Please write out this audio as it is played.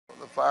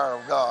the fire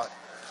of God.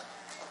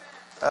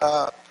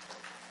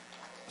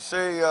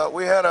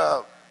 We had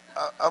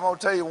I'm going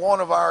to tell you one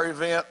of our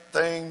event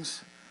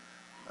things.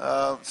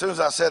 As soon as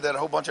I said that, a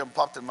whole bunch of them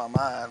popped in my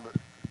mind.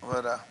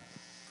 But let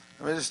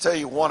me just tell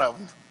you one of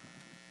them.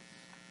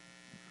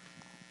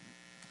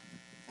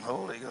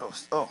 Holy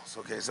Ghost. Oh, it's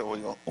okay. So we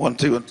go 1,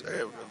 2, and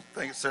there we go.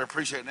 Thank you, sir.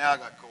 Appreciate it. Now I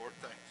got cord.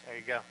 Thanks. There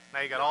you go. Now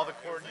you got all the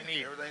cord you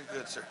need. Everything's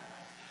good, sir.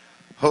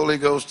 Holy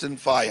Ghost and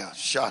fire.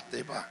 Shot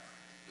they by.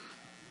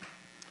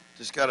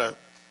 Just got to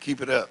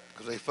keep it up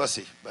because they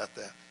fussy about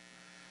that.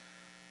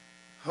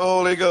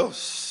 Holy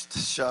Ghost.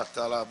 Shot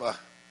talaba.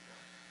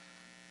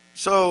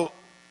 So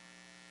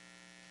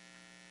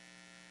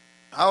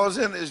I was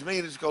in these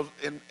meetings because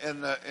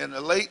in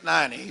the late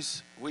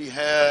 90s we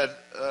had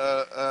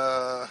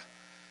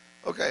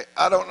okay,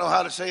 I don't know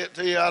how to say it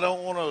to you. I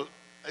don't want to,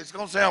 it's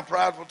going to sound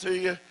prideful to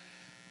you,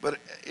 but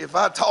if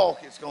I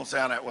talk, it's going to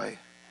sound that way.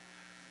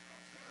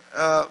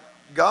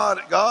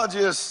 God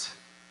just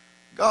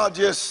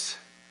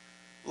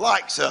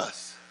likes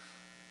us.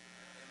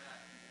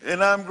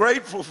 And I'm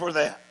grateful for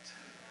that.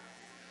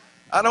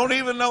 I don't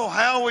even know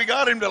how we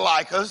got him to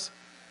like us.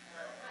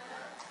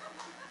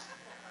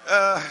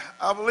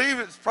 I believe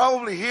it's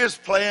probably his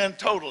plan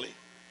totally.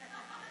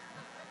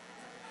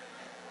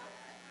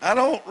 I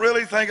don't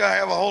really think I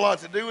have a whole lot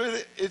to do with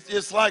it. It's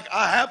just like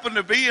I happen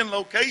to be in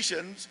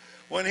locations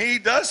when he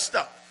does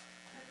stuff.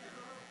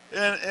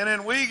 And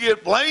then we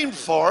get blamed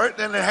for it,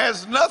 and it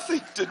has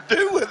nothing to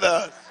do with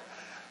us.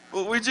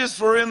 But we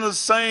just were in the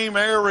same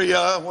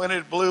area when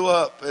it blew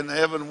up and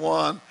heaven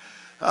won.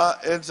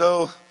 And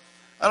so,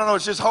 I don't know,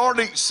 it's just hard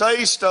to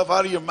say stuff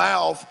out of your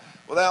mouth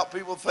without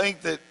people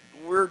think that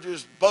we're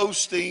just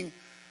boasting.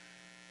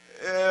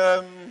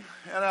 And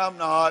I'm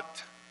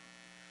not.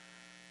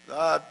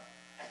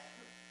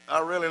 I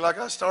really, like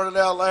I started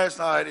out last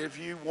night, if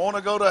you want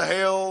to go to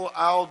hell,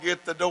 I'll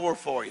get the door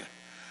for you.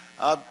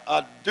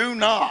 I do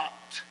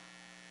not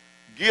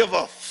give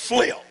a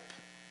flip.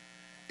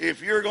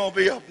 If you're going to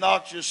be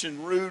obnoxious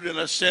and rude and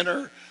a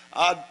sinner,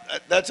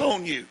 that's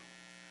on you.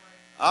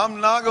 I'm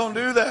not going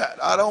to do that.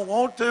 I don't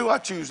want to. I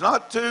choose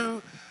not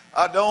to.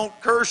 I don't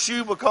curse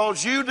you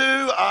because you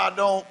do. I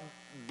don't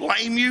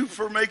blame you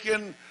for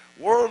making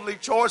worldly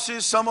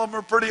choices. Some of them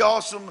are pretty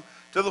awesome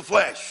to the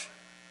flesh.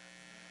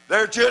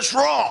 They're just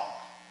wrong.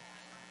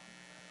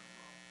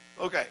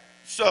 Okay,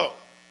 so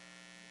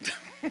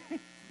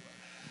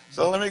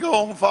let me go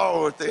on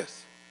forward with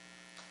this.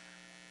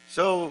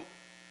 So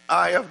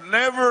I have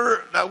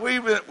never, now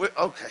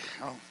okay,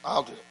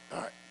 I'll do it. All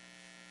right.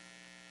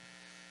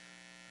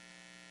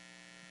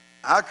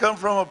 I come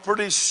from a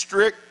pretty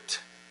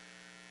strict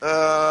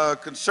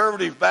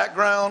conservative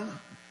background.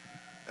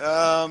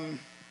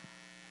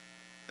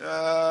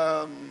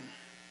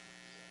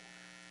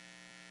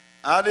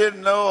 I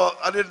didn't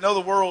know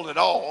the world at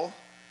all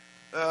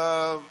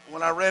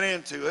when I ran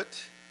into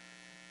it,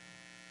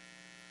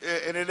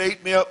 and it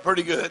ate me up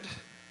pretty good.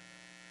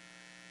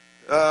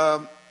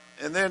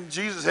 And then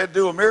Jesus had to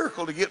do a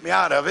miracle to get me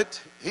out of it.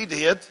 He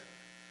did.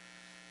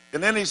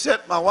 And then he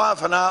set my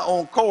wife and I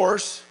on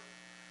course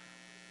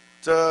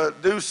to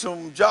do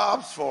some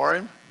jobs for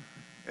him,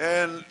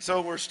 and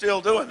so we're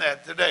still doing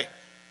that today.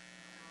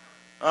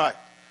 All right,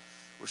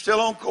 we're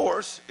still on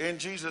course. In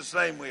Jesus'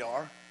 name we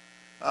are.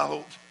 I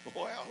hope.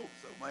 Boy, I hope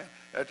so, man.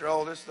 After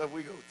all this stuff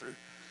we go through.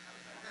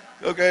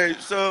 Okay,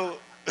 so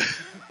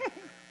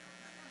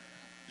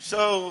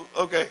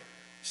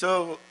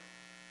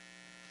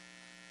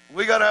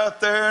we got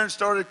out there and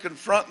started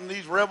confronting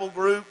these rebel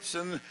groups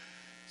and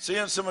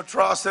seeing some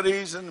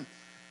atrocities and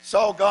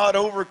saw God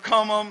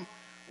overcome them.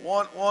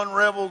 One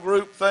rebel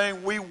group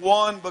thing, we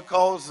won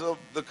because of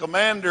the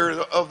commander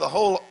of the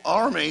whole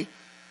army.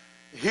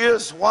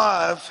 His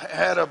wife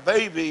had a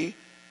baby,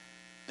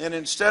 and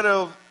instead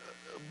of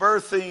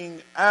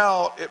birthing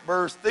out, it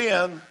birthed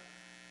in,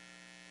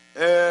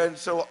 and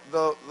so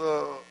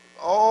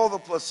all the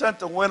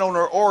placenta went on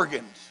her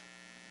organs.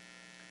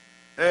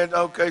 And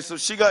okay, so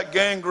she got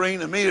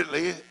gangrene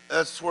immediately.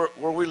 That's where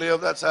we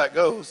live. That's how it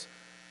goes.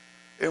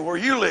 And where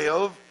you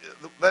live,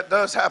 that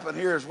does happen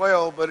here as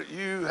well, but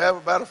you have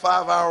about a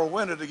 5-hour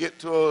window to get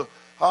to a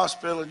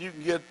hospital and you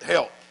can get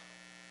help.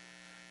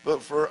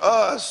 But for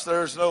us,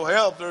 there's no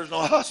help, there's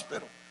no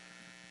hospital.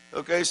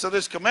 Okay, so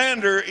this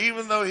commander,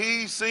 even though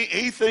he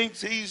thinks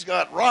he's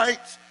got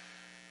rights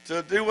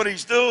to do what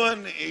he's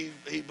doing, he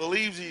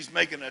believes he's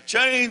making a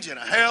change and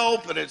a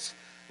help, and it's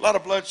a lot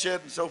of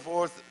bloodshed and so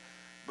forth,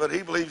 but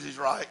he believes he's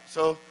right.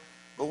 So,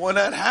 but when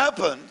that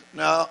happened,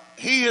 now,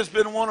 he has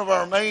been one of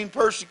our main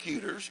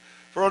persecutors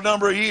for a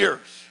number of years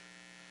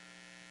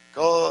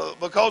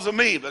because of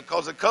me,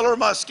 because of the color of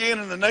my skin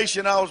and the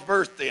nation I was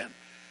birthed in.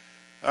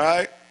 All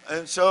right,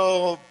 and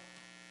so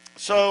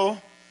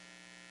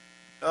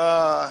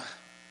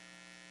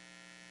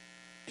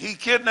he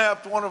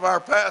kidnapped one of our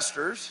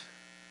pastors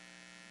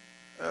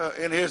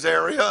in his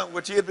area,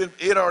 which he had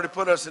already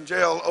put us in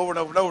jail over and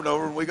over and over and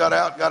over, and we got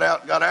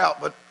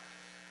out. But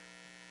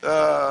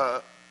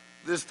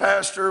this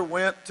pastor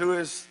went to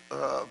his,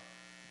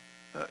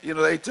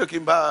 they took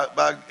him by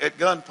at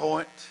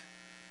gunpoint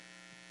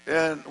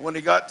And when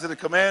he got to the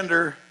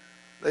commander,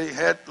 they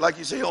had, like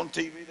you see on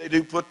TV, they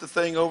do put the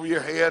thing over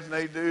your head, and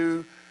they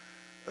do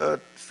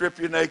strip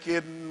you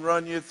naked and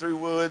run you through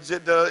woods.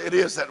 It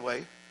is that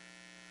way.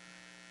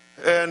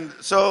 And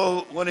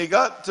so when he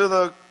got to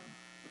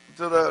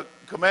the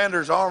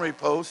commander's army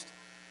post,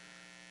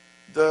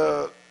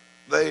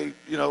 they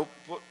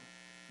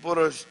put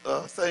a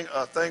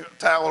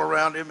towel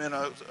around him in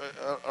a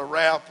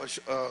wrap,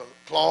 a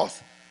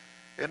cloth,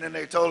 and then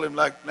they told him,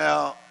 like,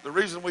 now the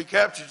reason we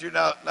captured you,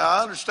 now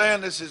I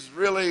understand this is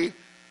really,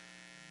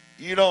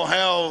 you don't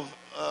have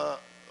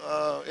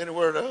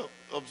anywhere to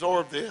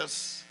absorb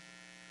this.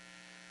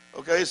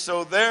 Okay,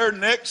 so their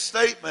next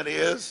statement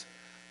is,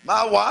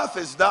 my wife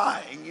is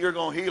dying, you're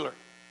going to heal her.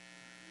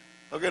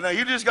 Okay, now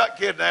you just got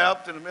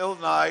kidnapped in the middle of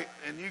the night,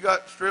 and you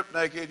got stripped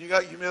naked, you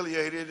got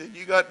humiliated, and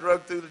you got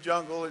drugged through the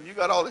jungle, and you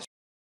got all this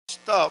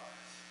stuff.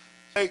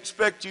 They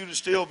expect you to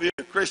still be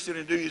a Christian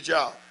and do your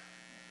job.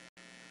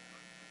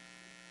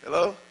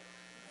 Hello?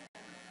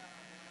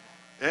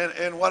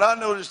 And what I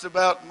noticed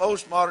about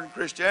most modern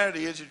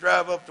Christianity is you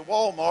drive up to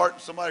Walmart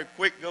and somebody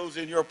quick goes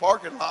in your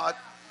parking lot,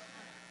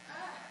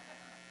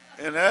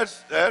 and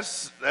that's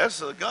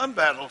a gun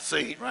battle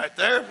scene right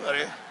there,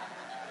 buddy.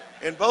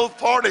 And both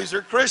parties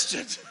are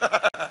Christians.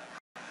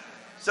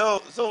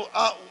 So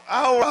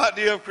our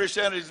idea of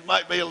Christianity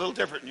might be a little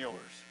different than yours.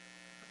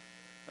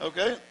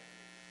 Okay?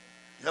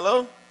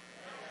 Hello?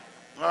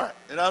 All right.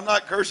 And I'm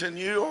not cursing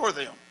you or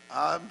them.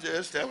 I'm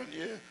just telling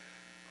you,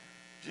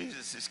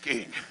 Jesus is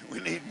king. We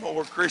need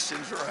more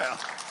Christians around.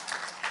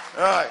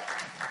 All right.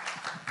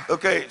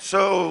 Okay,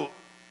 so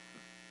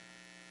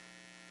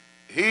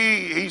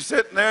he's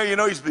sitting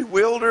there, he's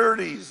bewildered.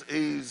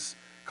 He's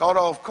caught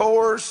off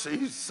course.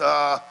 He's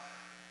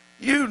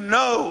he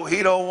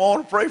don't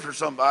want to pray for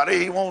somebody.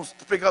 He wants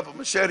to pick up a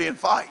machete and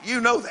fight. You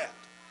know that.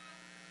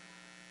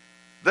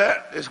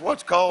 That is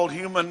what's called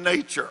human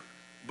nature.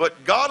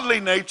 But godly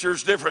nature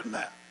is different than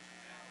that.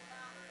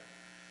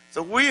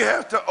 So we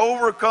have to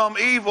overcome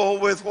evil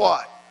with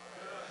what?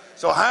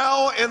 So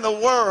how in the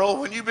world,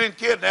 when you've been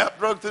kidnapped,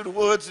 drugged through the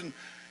woods, and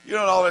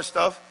all this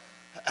stuff,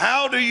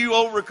 how do you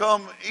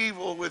overcome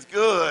evil with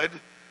good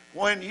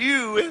when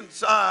you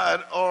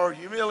inside are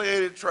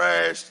humiliated,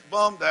 trashed,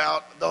 bummed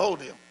out, the whole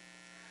deal?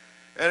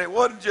 And it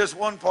wasn't just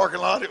one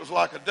parking lot, it was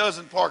like a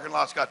dozen parking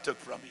lots got took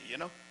from you,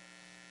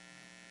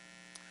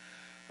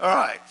 All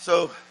right,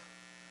 so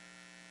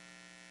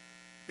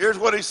here's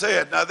what he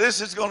said. Now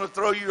this is going to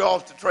throw you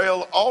off the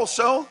trail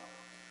also,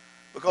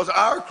 because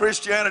our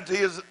Christianity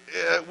is,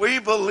 we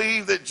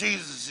believe that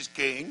Jesus is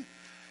king,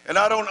 and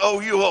I don't owe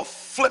you a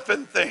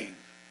flipping thing.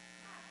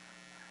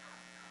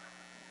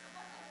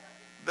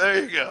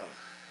 There you go.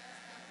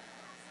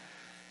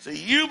 See,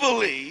 you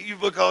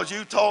believe because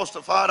you tossed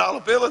a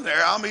 $5 bill in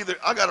there,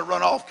 I got to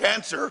run off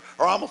cancer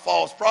or I'm a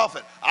false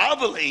prophet. I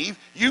believe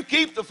you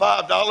keep the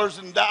 $5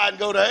 and die and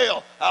go to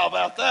hell. How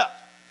about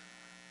that?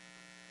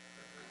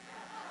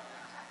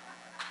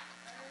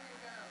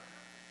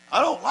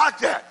 I don't like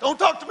that. Don't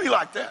talk to me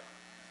like that.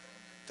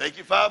 Take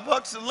your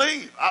 $5 and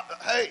leave.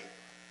 Hey,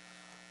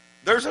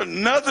 there's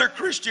another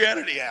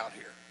Christianity out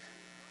here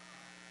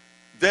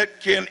that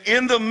can,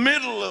 in the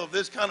middle of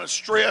this kind of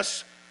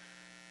stress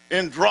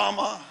and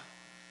drama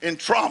and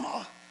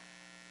trauma,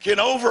 can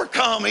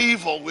overcome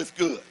evil with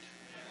good.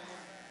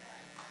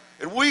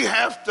 And we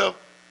have to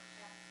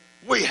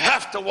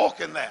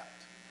walk in that.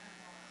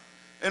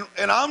 And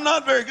I'm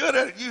not very good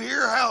at it. You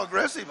hear how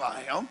aggressive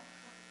I am.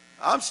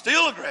 I'm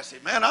still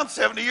aggressive, man. I'm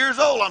 70 years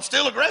old. I'm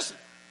still aggressive.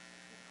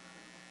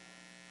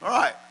 All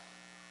right.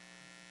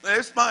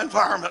 It's my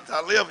environment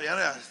I live in.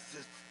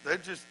 They're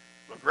just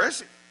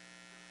aggressive.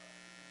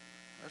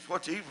 That's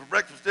what you eat for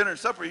breakfast, dinner, and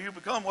supper. You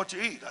become what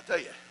you eat, I tell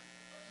you.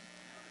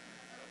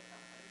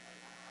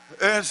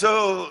 And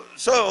so,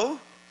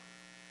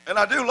 and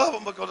I do love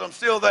them because I'm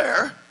still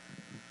there.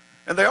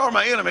 And they are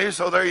my enemies,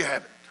 so there you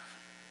have it.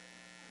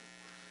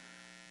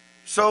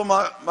 So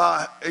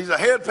he's a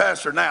head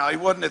pastor now. He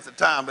wasn't at the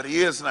time, but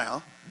he is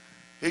now.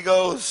 He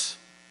goes,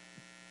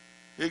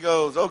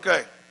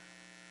 okay,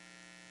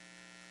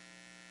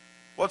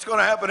 what's going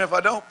to happen if I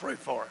don't pray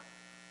for it?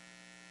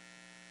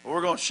 Well,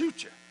 we're going to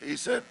shoot you. He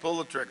said, pull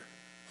the trigger.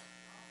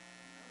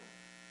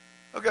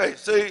 Okay,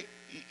 see,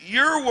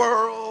 your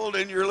world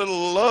and your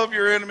little love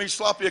your enemy,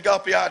 sloppy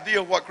agape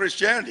idea of what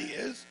Christianity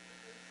is,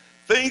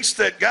 thinks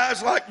that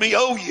guys like me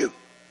owe you.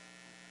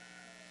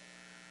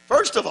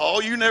 First of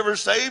all, you never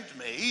saved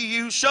me.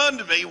 You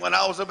shunned me when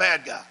I was a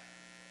bad guy.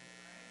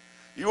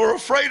 You were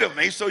afraid of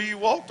me, so you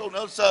walked on the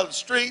other side of the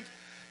street.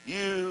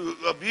 You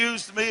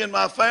abused me and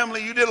my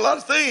family. You did a lot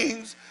of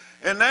things.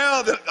 And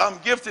now that I'm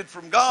gifted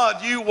from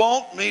God, you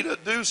want me to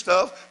do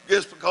stuff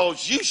just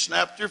because you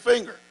snapped your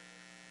finger.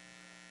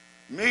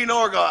 Me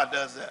nor God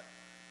does that.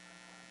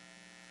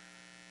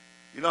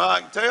 You know how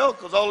I can tell?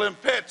 Because all them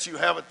pets you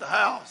have at the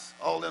house,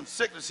 all them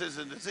sicknesses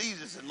and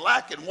diseases and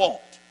lack and want,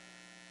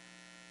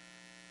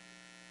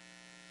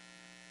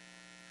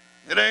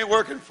 it ain't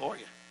working for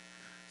you.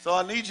 So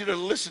I need you to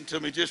listen to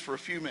me just for a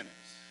few minutes.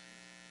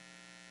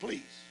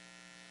 Please.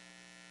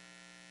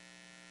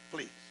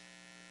 Please.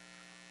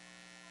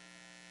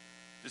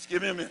 Just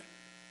give me a minute.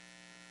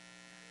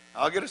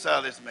 I'll get us out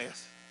of this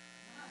mess.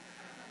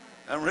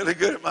 I'm really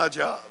good at my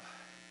job.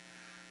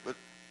 But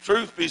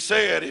truth be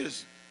said,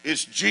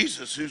 it's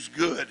Jesus who's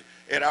good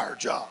at our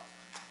job.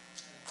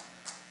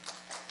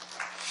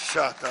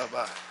 Shut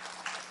up.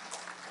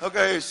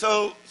 Okay,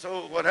 so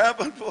what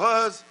happened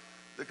was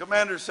the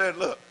commander said,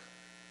 look,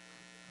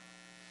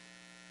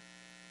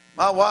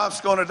 my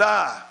wife's going to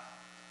die.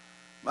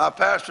 My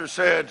pastor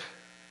said,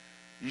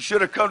 you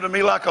should have come to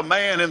me like a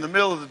man in the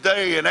middle of the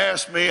day and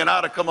asked me, and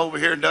I'd have come over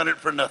here and done it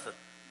for nothing.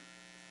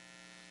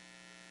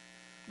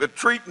 But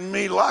treating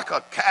me like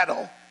a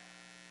cattle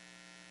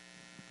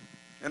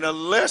and a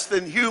less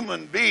than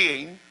human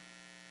being,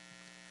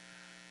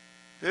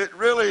 it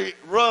really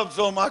rubs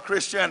on my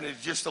Christianity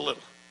just a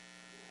little.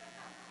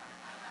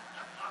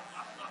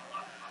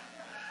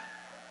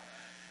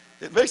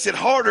 It makes it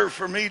harder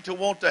for me to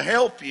want to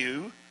help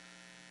you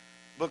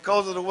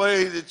because of the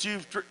way that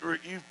you've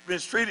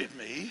mistreated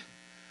me.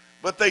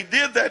 But they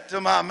did that to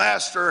my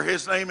master.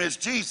 His name is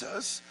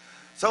Jesus.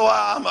 So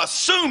I'm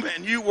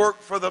assuming you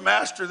work for the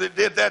master that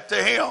did that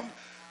to him.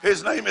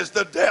 His name is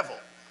the devil.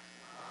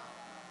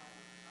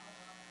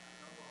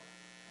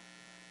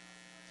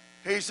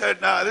 He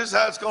said, now this is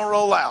how it's going to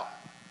roll out.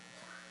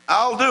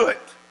 I'll do it.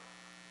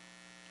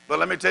 But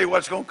let me tell you what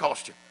it's going to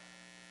cost you.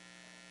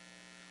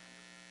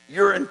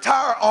 Your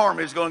entire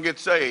army is going to get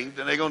saved,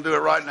 and they're going to do it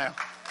right now.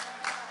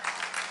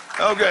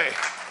 Okay.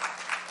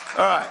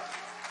 All right.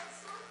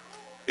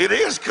 It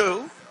is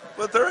cool,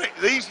 but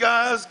these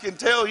guys can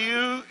tell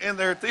you in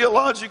their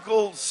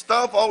theological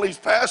stuff, all these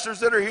pastors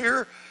that are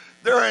here,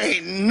 there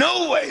ain't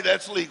no way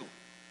that's legal.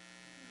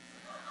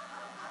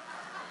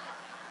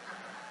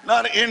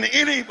 Not in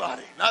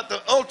anybody, not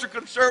the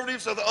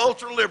ultra-conservatives or the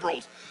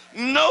ultra-liberals.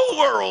 No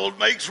world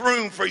makes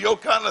room for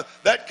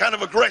that kind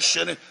of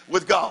aggression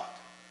with God.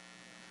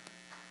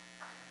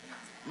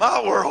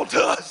 My world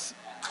does.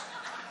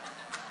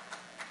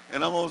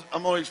 And I'm going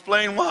to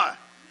explain why.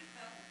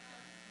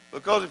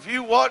 Because if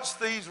you watch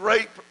these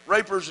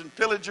rapers and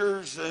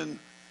pillagers and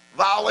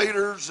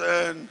violators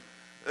and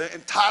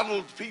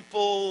entitled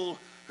people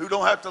who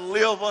don't have to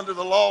live under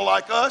the law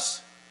like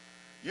us,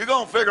 you're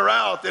going to figure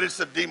out that it's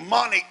a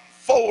demonic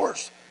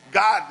force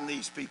guiding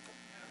these people.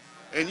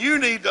 And you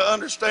need to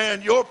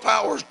understand your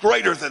power is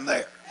greater than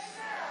theirs.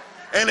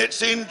 And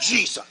it's in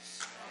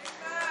Jesus.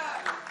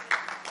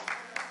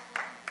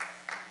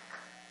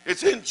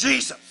 It's in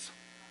Jesus.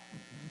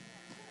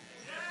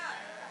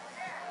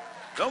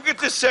 Don't get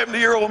this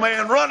 70-year-old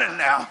man running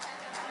now.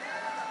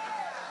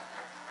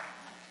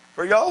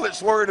 For y'all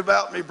that's worried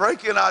about me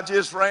breaking, I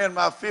just ran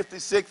my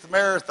 56th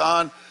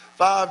marathon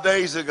 5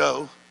 days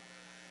ago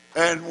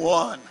and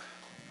won.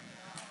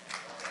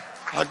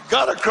 I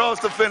got across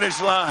the finish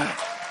line.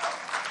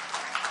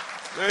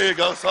 There you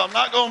go. So I'm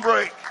not going to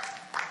break.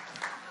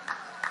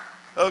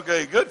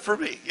 Okay, good for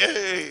me.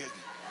 Yay.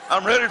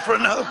 I'm ready for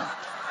another one.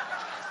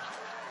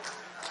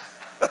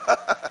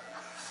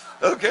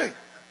 Okay.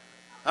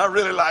 I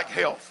really like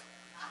health.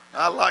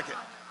 I like it.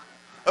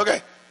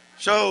 Okay.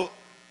 So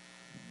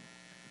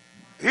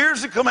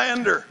here's the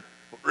commander.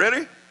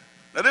 Ready?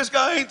 Now this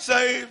guy ain't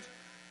saved.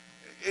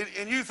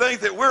 And you think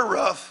that we're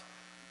rough.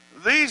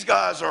 These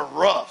guys are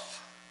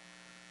rough.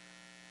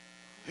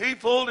 He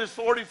pulled his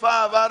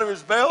 45 out of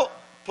his belt,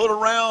 put a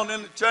round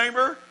in the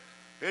chamber,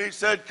 and he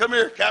said, come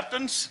here,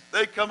 captains.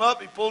 They come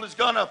up. He pulled his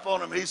gun up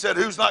on him. He said,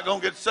 who's not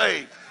going to get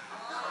saved?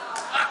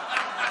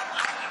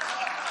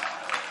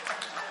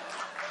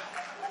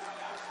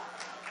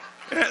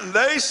 And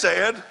they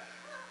said,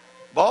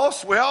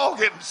 boss, we all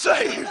getting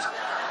saved.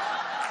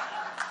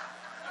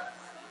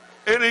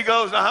 And he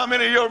goes, now how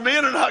many of your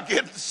men are not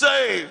getting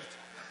saved?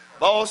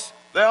 Boss,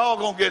 they all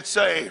going to get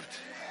saved.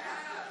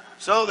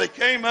 So they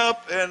came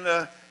up,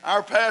 and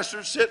our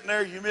pastor's sitting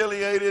there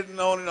humiliated and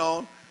on and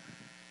on.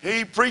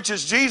 He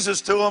preaches Jesus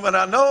to them, and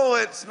I know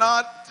it's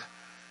not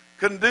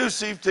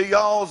conducive to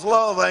y'all's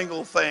love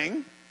angle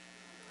thing.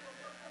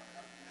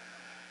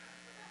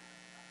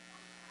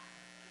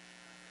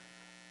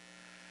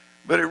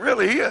 But it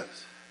really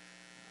is.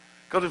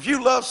 Because if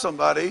you love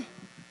somebody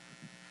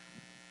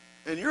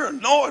and you're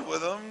annoyed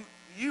with them,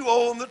 you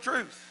owe them the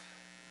truth.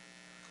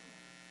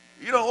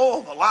 You don't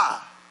owe them a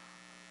lie.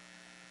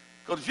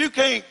 Because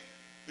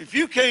if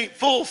you can't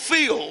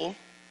fulfill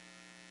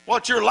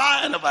what you're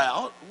lying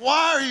about,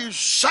 why are you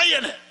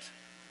saying it?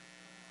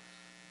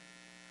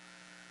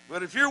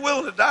 But if you're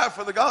willing to die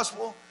for the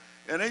gospel,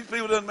 and these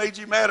people done made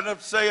you mad enough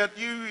to say it,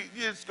 you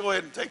just go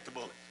ahead and take the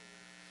bullet.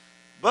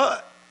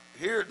 But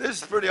here,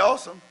 this is pretty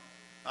awesome.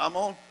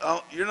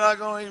 You're not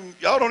going to even,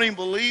 y'all don't even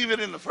believe it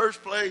in the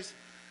first place.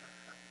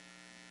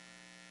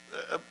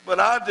 But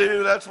I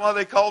do. That's why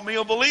they call me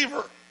a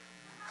believer.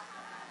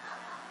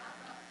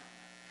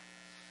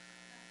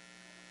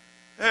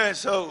 And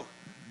so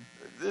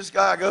this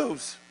guy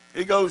goes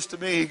to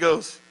me, he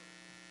goes,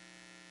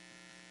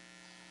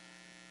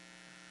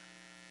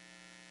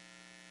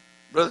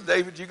 Brother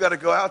David, you got to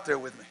go out there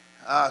with me.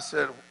 I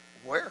said,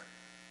 where?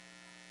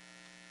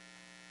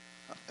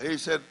 He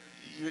said,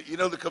 you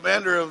know the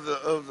commander of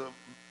the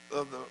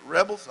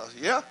rebels? I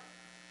said, yeah.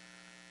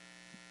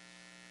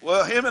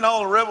 well, him and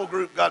all the rebel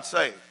group got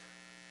saved.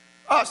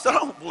 I said, I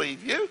don't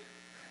believe you.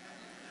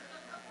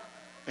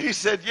 He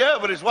said, yeah,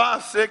 but his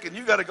wife's sick and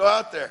you got to go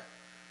out there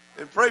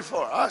and pray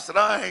for her. I said,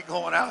 I ain't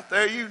going out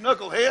there, you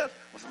knucklehead.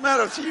 What's the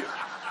matter with you?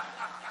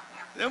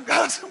 Them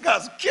guys will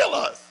kill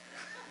us.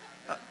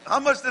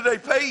 How much did they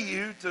pay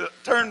you to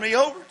turn me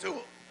over to them?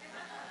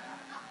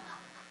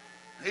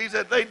 He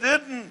said, they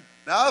didn't.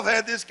 Now, I've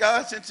had this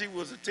guy since he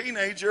was a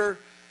teenager,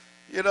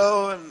 and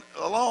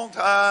a long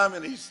time,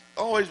 and he's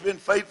always been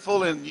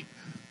faithful.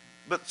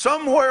 But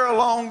somewhere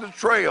along the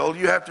trail,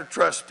 you have to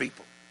trust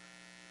people.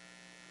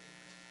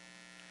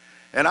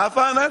 And I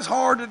find that's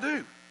hard to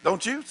do.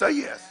 Don't you? Say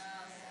yes.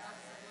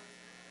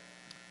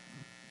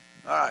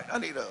 All right, I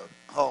need a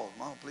hall.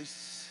 Mom,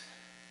 please.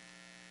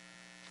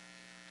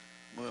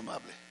 Muy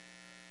amable.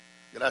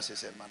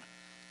 Gracias, hermana.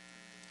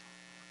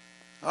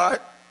 All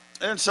right,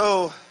 and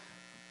so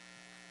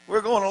we're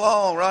going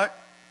along, right?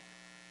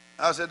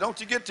 I said, don't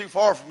you get too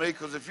far from me,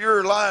 because if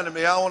you're lying to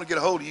me, I want to get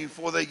a hold of you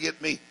before they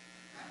get me.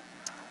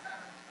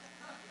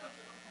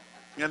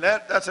 And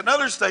that's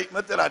another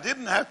statement that I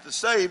didn't have to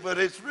say, but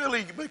it's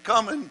really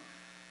becoming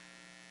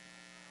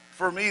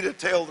for me to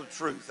tell the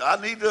truth.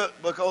 I need to,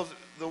 because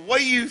the way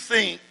you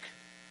think,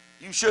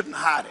 you shouldn't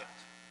hide it.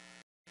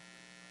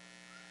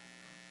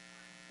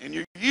 And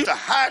you're used to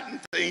hiding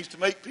things to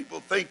make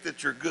people think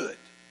that you're good.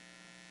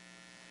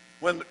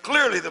 When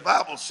clearly the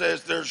Bible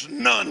says there's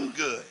none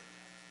good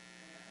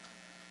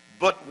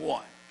but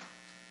one.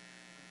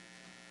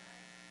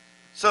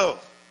 So,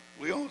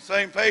 we on the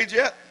same page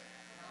yet?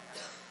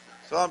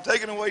 So I'm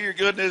taking away your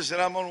goodness,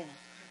 and I'm going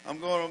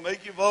to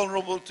make you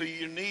vulnerable to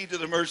your need to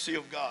the mercy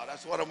of God.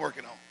 That's what I'm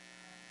working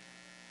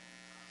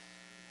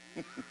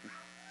on.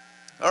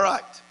 All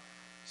right.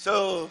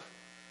 So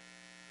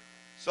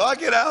I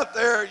get out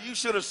there. You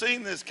should have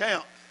seen this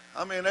camp.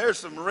 I mean, there's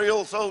some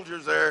real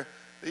soldiers there.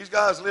 These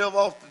guys live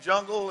off the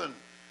jungle, and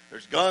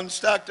there's guns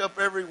stacked up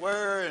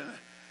everywhere, and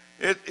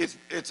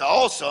it's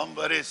awesome,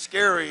 but it's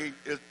scary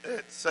at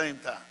the same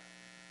time.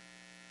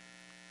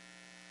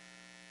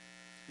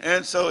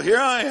 And so here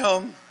I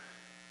am,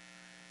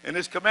 and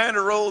this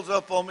commander rolls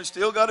up on me,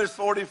 still got his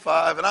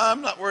 45, and I'm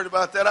not worried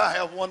about that. I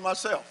have one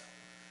myself.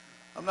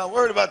 I'm not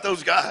worried about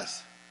those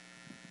guys.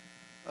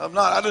 I'm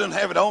not. I didn't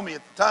have it on me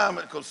at the time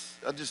because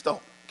I just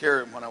don't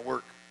carry them when I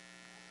work.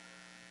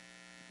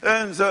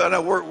 And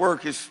so,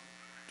 work is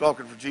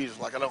talking for Jesus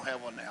like I don't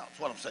have one now. That's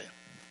what I'm saying.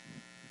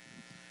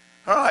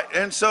 All right,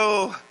 and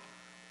so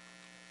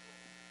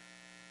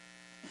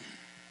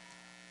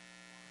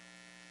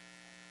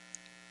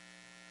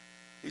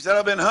he said,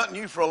 I've been hunting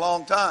you for a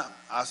long time.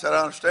 I said,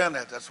 I understand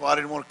that. That's why I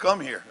didn't want to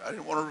come here. I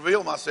didn't want to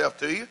reveal myself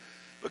to you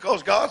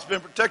because God's been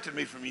protecting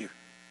me from you.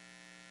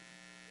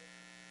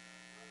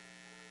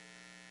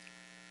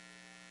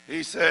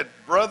 He said,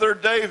 Brother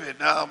David.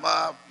 Now,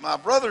 my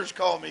brothers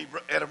call me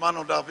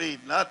Hermano David,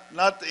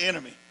 not the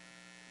enemy.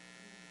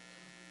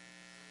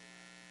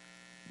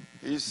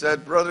 He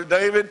said, Brother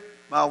David,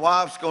 my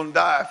wife's going to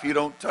die if you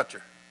don't touch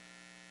her.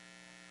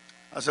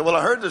 I said, well,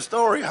 I heard the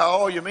story how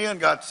all your men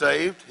got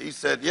saved. He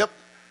said, yep,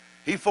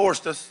 he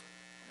forced us.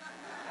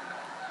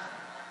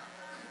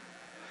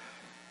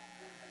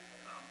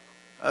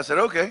 I said,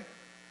 okay.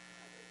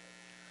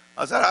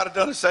 I said, I'd have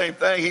done the same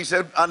thing. He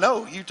said, I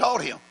know, you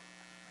taught him.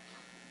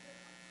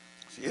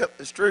 I said, yep,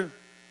 it's true.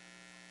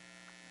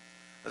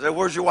 I said,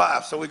 where's your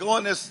wife? So we go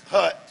in this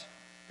hut.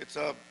 It's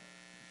a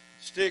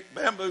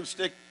bamboo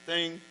stick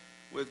thing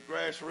with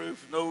grass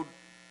roof, no,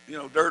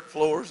 dirt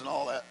floors and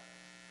all that.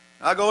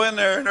 I go in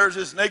there, and there's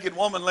this naked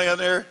woman laying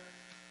there.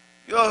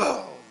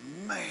 Oh,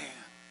 man.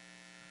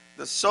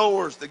 The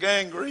sores, the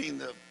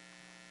gangrene,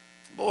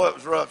 boy, it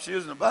was rough. She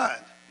was in a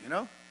bind,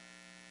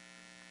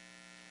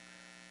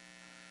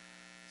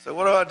 So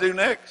what do I do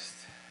next?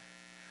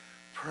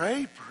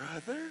 Pray,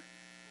 brother.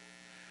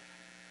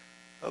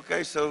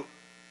 Okay, so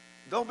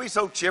don't be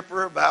so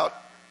chipper about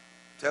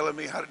telling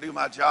me how to do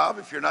my job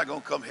if you're not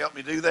going to come help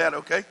me do that,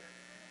 okay?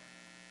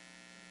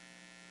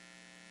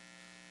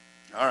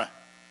 All right.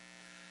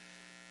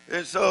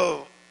 And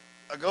so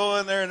I go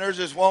in there, and there's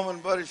this woman,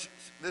 buddy.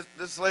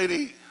 This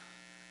lady,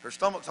 her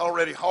stomach's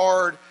already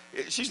hard.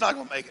 She's not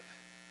going to make it.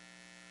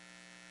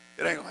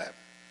 It ain't going to happen.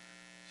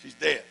 She's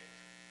dead.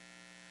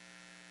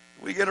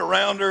 We get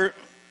around her,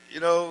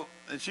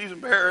 and she's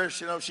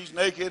embarrassed. She's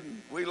naked,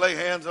 and we lay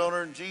hands on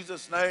her in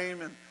Jesus'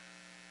 name.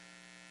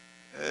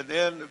 And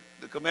then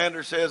the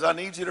commander says, I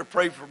need you to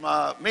pray for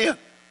my men.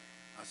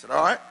 I said,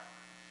 all right.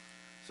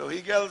 So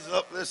he gathers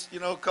up this,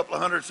 couple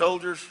of hundred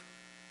soldiers,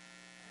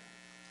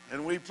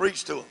 and we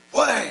preach to them.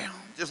 Wham!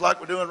 Just like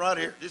we're doing right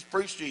here. Just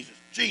preach Jesus.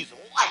 Jesus,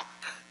 whack!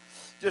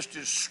 Just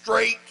as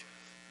straight,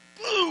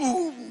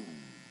 boom!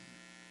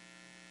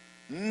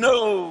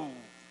 No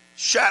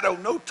shadow,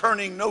 no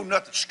turning, no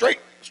nothing. Straight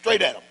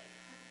at them.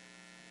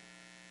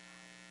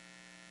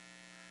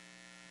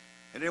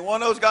 And then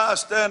one of those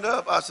guys stand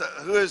up. I said,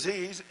 who is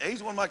he?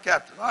 He's one of my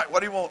captains. All right, what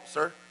do you want,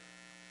 sir?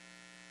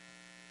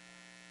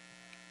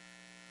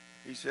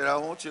 He said, I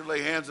want you to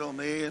lay hands on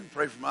me and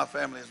pray for my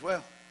family as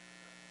well.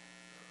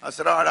 I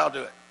said, all right, I'll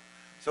do it.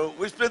 So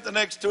we spent the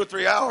next 2 or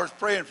 3 hours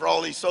praying for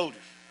all these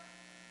soldiers.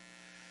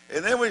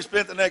 And then we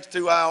spent the next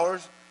 2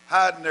 hours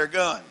hiding their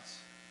guns.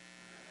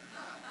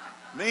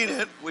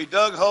 Meaning, we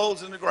dug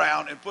holes in the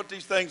ground and put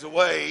these things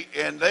away,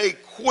 and they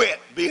quit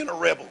being a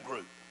rebel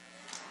group.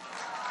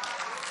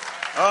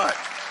 All right.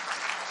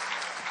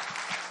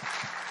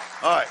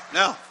 All right,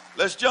 now,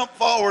 let's jump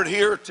forward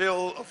here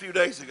till a few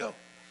days ago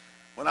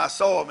when I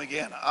saw them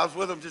again. I was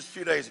with them just a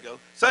few days ago.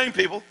 Same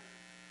people.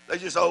 They're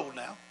just old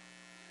now.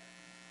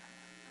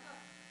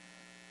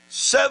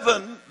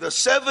 The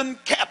seven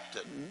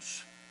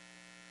captains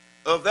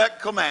of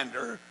that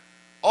commander,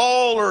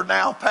 all are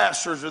now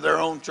pastors of their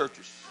own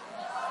churches.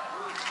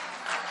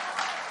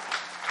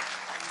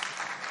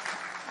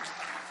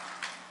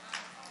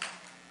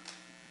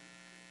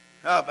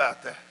 How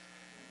about that?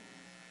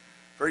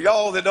 For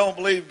y'all that don't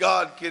believe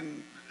God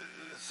can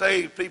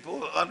save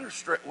people under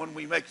stress when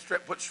we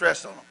put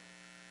stress on them.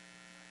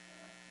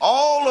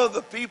 All of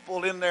the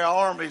people in their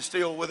army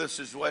still with us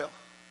as well.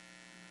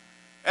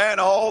 And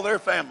all their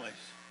families.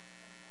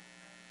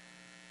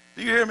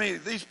 Do you hear me?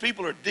 These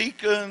people are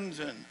deacons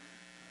and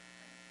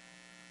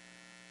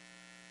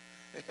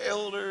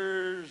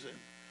elders. And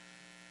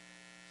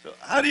so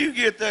how do you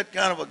get that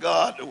kind of a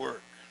God to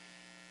work?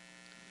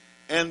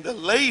 And the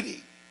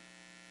lady,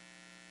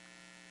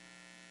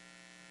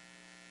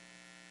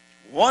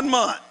 1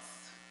 month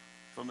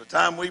from the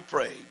time we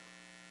prayed,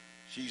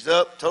 she's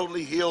up,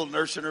 totally healed,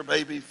 nursing her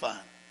baby fine.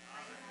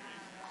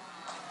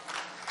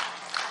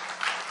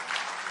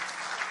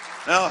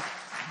 Now,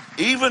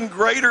 even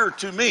greater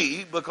to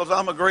me, because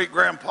I'm a great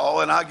grandpa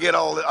and I get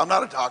all that. I'm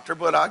not a doctor,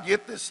 but I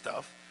get this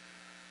stuff.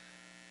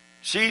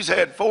 She's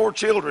had 4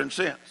 children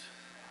since.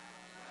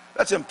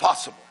 That's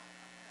impossible.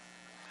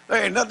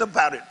 There ain't nothing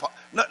about it.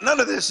 None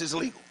of this is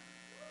legal.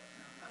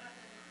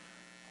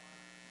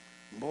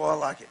 Boy, I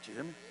like it, you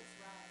hear me?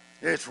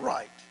 It's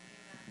right.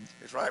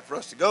 It's right for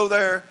us to go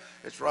there.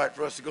 It's right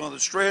for us to go under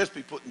stress,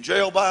 be put in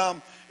jail by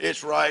them.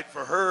 It's right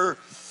for her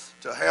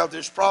to have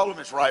this problem.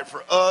 It's right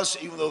for us,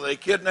 even though they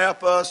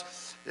kidnap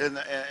us. And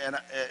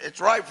it's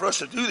right for us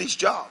to do these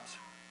jobs.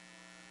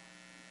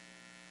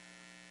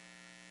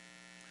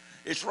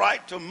 It's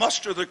right to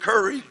muster the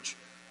courage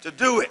to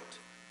do it.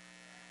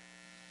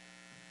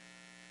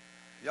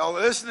 Y'all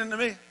listening to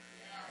me? Yes.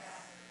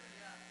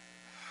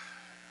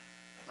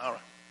 All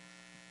right.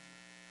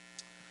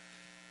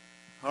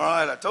 All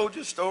right, I told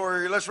you a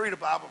story. Let's read a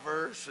Bible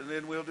verse, and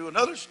then we'll do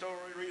another story,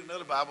 read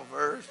another Bible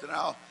verse, and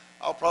I'll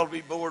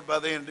probably be bored by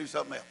then and do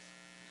something else.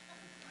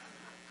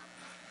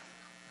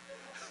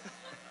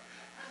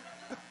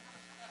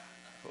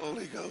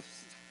 Holy Ghost.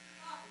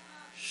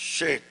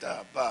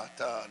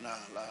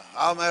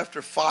 I'm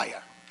after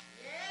fire.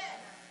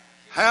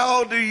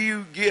 How do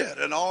you get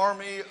an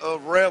army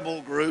of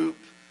rebel group?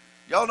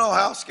 Y'all know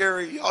how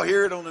scary, y'all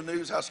hear it on the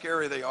news, how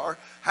scary they are.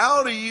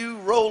 How do you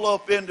roll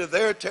up into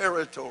their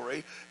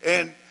territory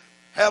and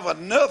have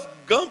enough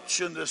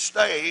gumption to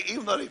stay,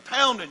 even though they're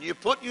pounding you,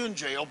 putting you in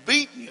jail,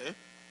 beating you,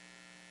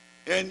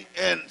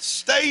 and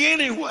stay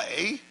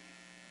anyway,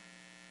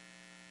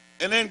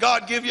 and then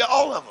God give you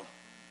all of them?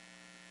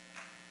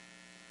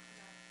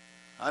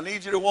 I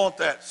need you to want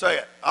that. Say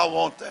it. I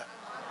want that.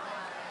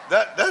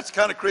 That's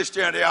kind of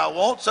Christianity I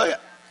want. Say it.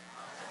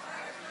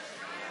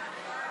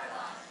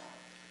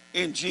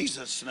 In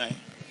Jesus' name.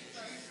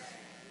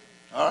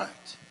 All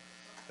right.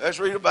 Let's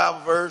read a Bible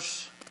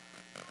verse.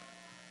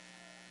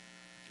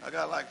 I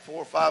got like 4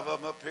 or 5 of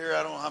them up here.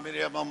 I don't know how many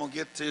of them I'm going to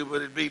get to, but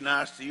it'd be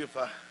nice to you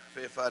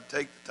if I'd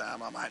take the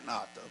time. I might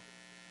not, though.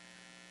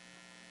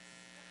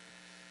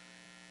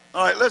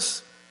 All right,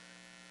 let's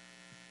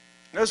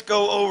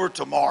go over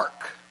to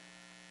Mark.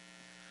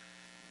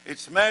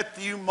 It's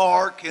Matthew,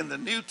 Mark in the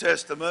New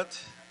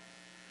Testament,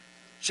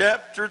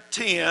 chapter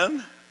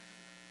 10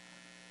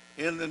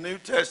 in the New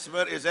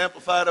Testament. Is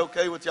Amplified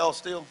okay with y'all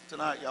still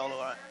tonight? Y'all all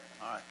right?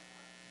 All right.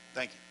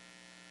 Thank you.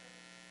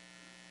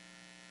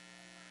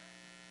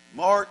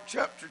 Mark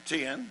chapter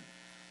 10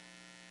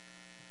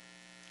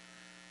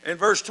 and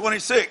verse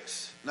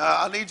 26. Now,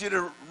 I need you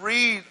to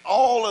read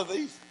all of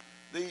these,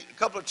 a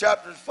couple of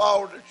chapters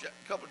forward,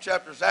 a couple of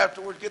chapters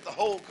afterwards, get the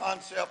whole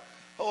concept,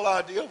 whole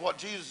idea of what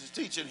Jesus is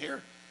teaching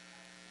here.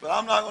 But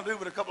I'm not going to do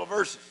but a couple of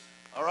verses,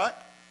 all right?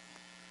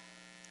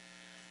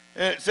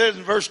 And it says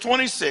in verse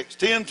 26,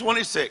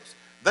 10:26,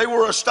 they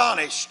were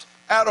astonished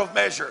out of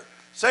measure.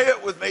 Say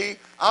it with me.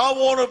 I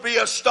want to be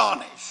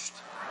astonished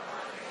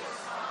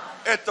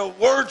at the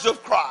words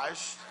of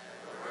Christ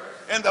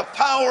and the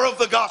power of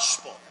the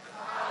gospel.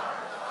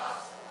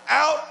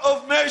 Out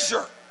of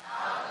measure.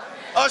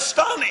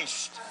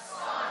 Astonished.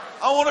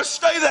 I want to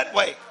stay that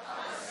way.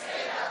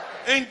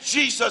 In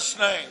Jesus'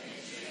 name.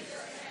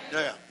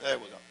 Yeah, there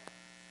we go.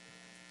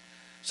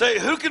 Say,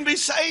 who can be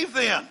saved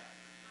then?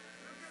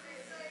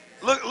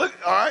 Look,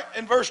 all right,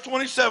 in verse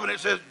 27 it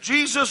says,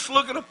 Jesus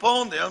looking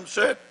upon them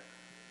said,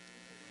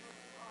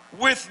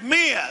 with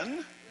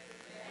men,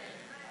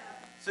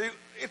 see,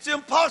 it's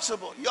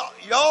impossible.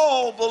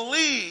 Y'all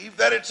believe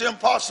that it's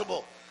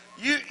impossible.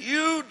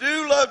 You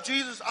do love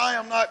Jesus. I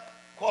am not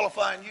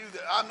qualifying you.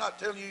 I'm not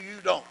telling you you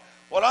don't.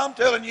 What I'm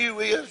telling you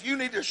is you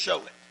need to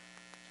show it.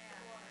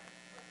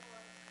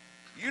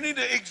 You need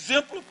to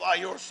exemplify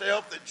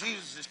yourself that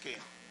Jesus is king.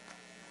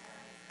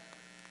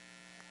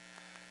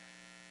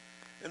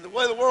 And the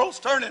way the world's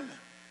turning,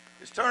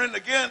 it's turning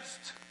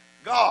against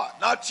God,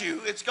 not you.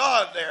 It's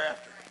God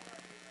thereafter.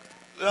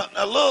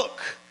 Now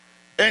look,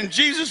 and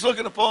Jesus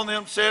looking upon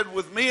them said,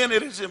 with men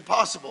it is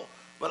impossible.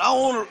 But I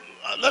want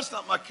to, that's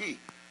not my key.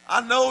 I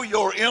know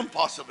your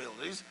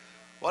impossibilities.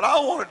 What I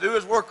want to do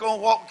is work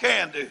on what we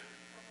can do.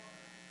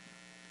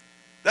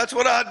 That's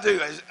what I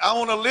do. I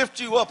want to lift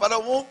you up. I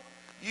don't want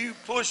you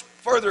pushed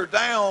further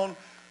down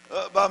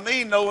by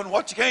me knowing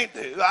what you can't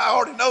do. I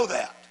already know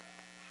that.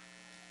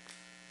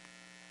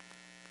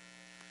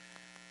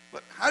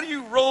 But how do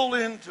you roll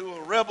into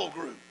a rebel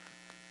group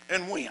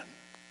and win?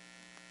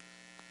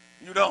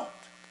 You don't.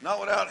 Not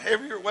without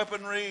heavier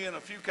weaponry and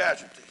a few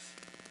casualties.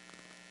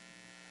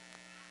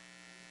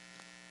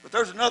 But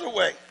there's another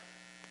way.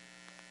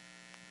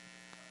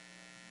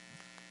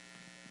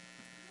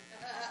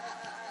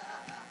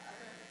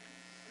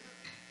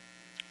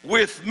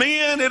 With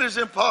men it is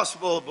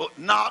impossible, but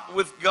not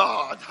with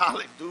God.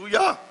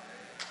 Hallelujah.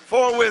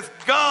 For with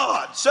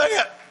God, say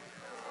it,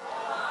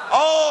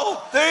 all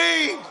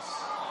things.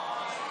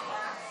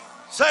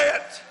 Say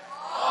it.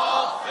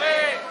 All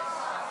things.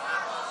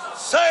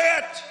 Say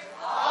it.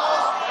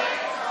 All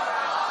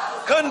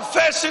things.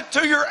 Confess it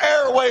to your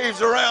airwaves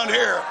around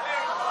here.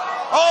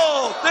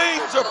 All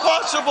things are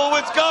possible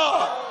with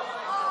God.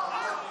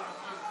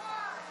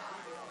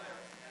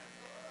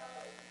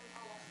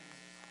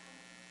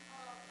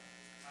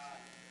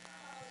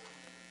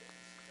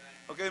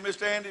 Okay,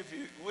 Mr. Andy, if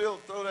you will,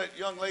 throw that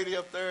young lady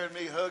up there and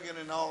me hugging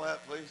and all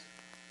that, please.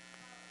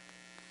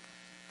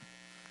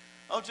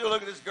 I want you to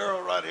look at this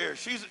girl right here.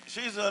 She's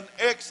an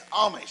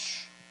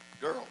ex-Amish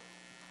girl.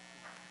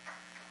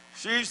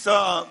 She's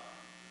they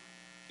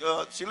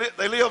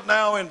live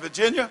now in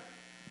Virginia.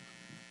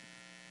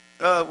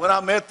 When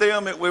I met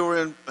them, we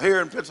were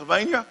here in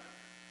Pennsylvania,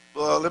 a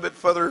little bit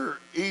further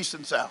east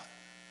and south.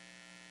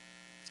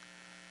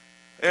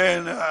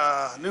 And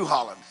New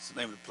Holland is the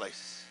name of the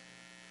place.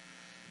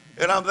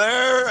 And I'm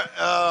there.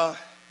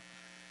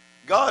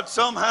 God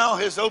somehow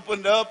has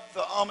opened up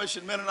the Amish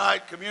and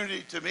Mennonite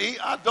community to me.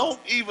 I don't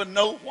even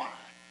know why.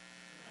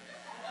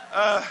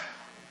 I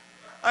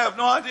have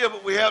no idea,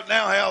 but we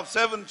now have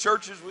 7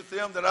 churches with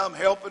them that I'm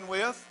helping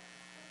with.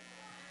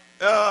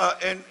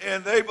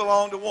 And they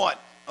belong to one.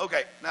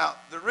 Okay, now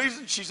the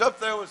reason she's up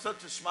there with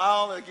such a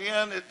smile,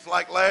 again, it's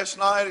like last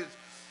night,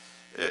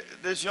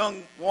 this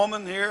young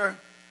woman here,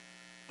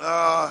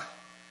 because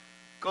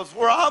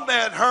where I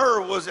met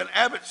her was in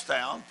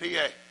Abbottstown,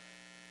 PA.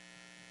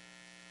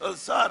 Other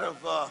side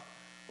of,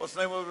 what's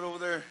the name of it over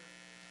there?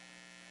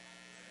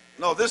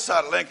 No, this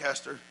side of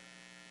Lancaster.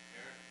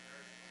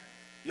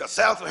 Yeah,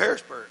 south of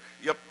Harrisburg.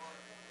 Yep.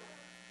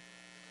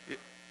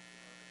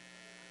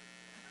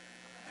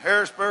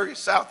 Harrisburg is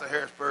south of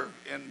Harrisburg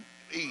and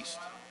east.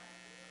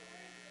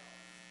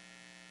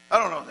 I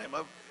don't know the name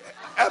of it.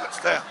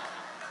 Abbottstown.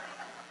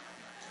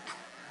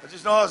 I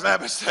just know I was in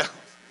Abbottstown.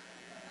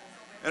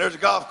 And there's a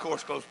golf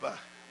course close by.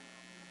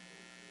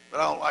 But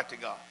I don't like to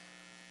golf.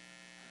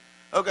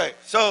 Okay,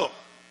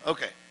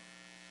 okay.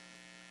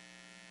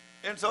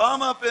 And so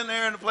I'm up in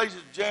there and the place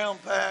is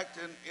jam-packed.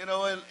 And, you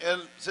know,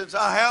 and since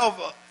I have,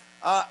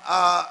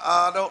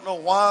 I don't know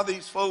why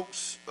these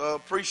folks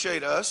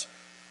appreciate us.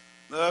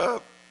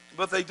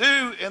 But they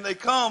do, and they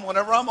come,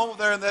 whenever I'm over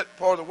there in that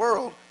part of the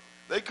world,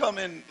 they come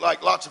in,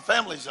 like lots of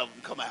families of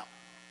them come out.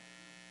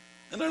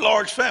 And they're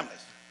large families.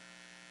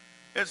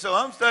 And so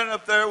I'm standing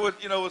up there with,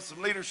 with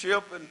some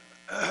leadership, and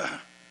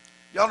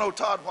y'all know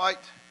Todd White?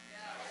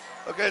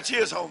 Okay, it's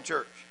his home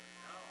church.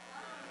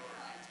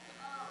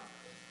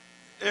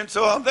 And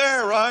so I'm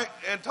there, right?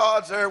 And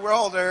Todd's there, we're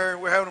all there,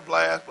 we're having a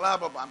blast, blah,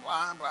 blah, blah,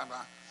 blah, blah,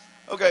 blah.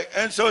 Okay,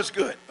 and so it's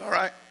good, all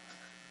right?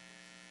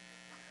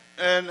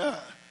 And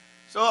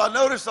so I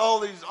noticed all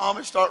these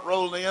Amish start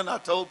rolling in. I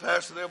told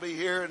Pastor they'll be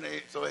here, and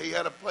so he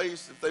had a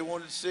place if they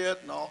wanted to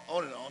sit, and on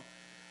and on.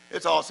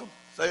 It's awesome.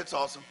 Say it's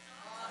awesome.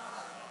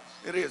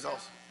 It is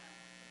awesome.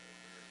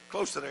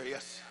 Close to there,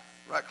 yes.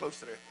 Right close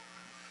to there.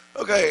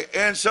 Okay,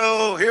 and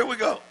so here we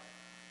go.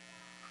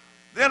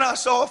 Then I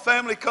saw a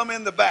family come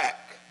in the back.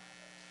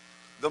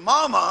 The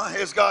mama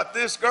has got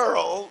this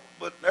girl,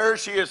 but there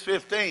she is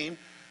 15.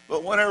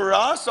 But whenever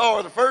I saw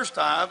her the first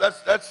time,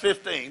 that's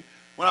 15.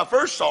 When I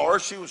first saw her,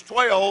 she was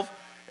 12,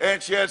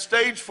 and she had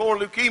stage 4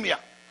 leukemia.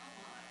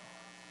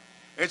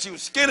 And she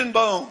was skin and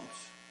bones.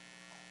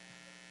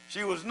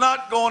 She was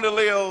not going to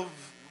live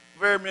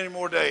very many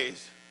more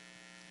days.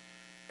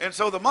 And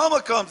so the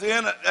mama comes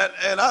in,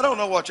 and I don't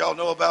know what y'all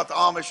know about the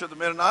Amish or the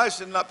Mennonites,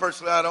 and not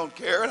personally, I don't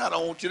care, and I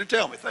don't want you to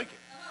tell me. Thank you.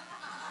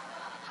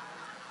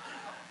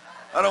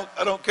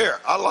 I don't care.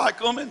 I like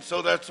them, and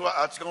so that's why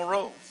it's going to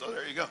roll. So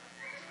there you go.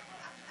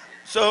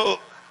 So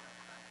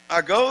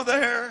I go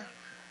there,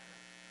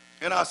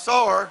 and I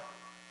saw her,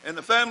 and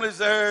the family's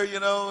there,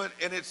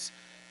 and it's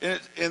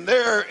in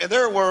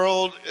their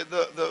world,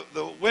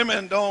 the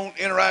women don't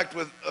interact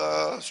with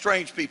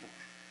strange people,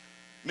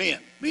 me.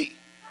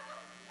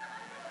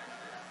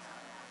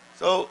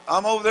 So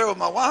I'm over there with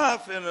my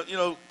wife and,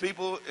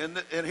 people,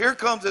 and here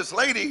comes this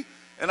lady,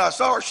 and I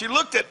saw her. She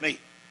looked at me,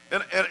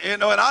 and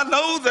I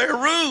know their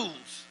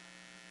rules,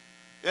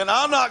 and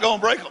I'm not going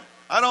to break them.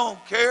 I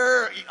don't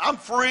care. I'm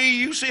free.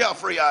 You see how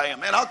free I am,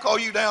 man. I'll call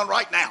you down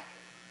right now.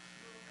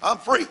 I'm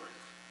free,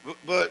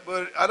 but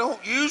I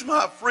don't use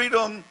my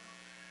freedom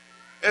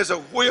as a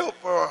whip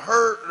or a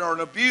hurt or an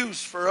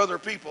abuse for other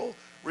people,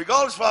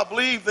 regardless if I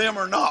believe them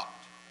or not.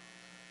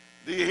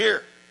 Do you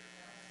hear?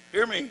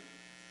 Hear me?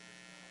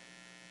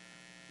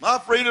 My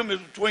freedom is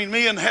between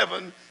me and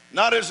heaven,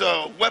 not as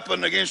a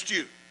weapon against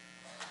you.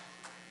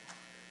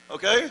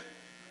 Okay?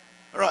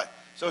 All right.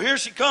 So here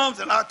she comes,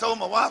 and I told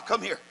my wife,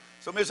 come here.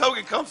 So Miss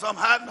Hogan comes, so I'm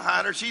hiding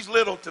behind her. She's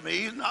little to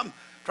me, and I'm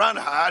trying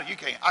to hide.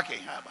 I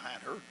can't hide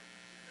behind her.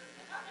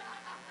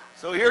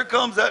 So here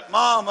comes that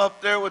mom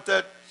up there with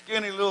that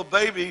skinny little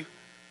baby,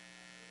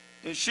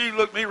 and she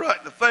looked me right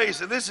in the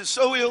face, and this is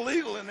so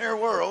illegal in their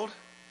world.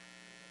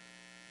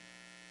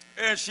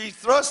 And she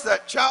thrust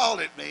that child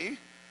at me,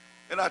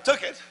 and I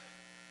took it.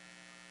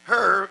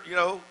 Her,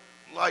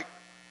 like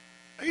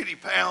 80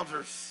 pounds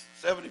or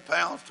 70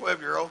 pounds,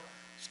 12-year-old,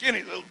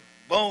 skinny little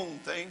bone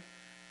thing.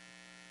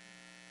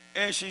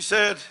 And she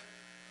said,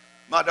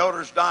 my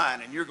daughter's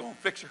dying, and you're going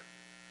to fix her.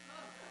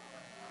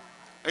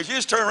 And she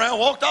just turned around and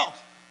walked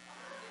off.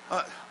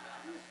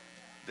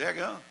 There you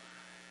go.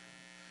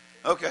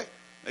 Okay.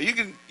 Now you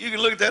can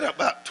look at that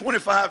about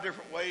 25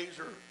 different ways,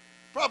 or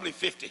probably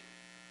 50.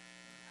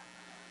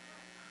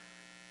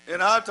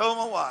 And I told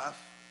my wife,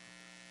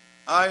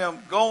 I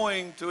am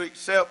going to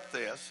accept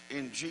this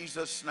in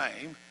Jesus'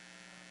 name.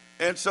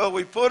 And so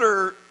we put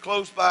her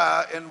close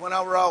by, and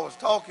whenever I was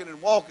talking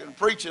and walking and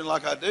preaching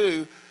like I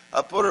do,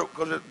 I put her,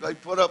 because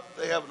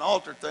they have an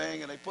altar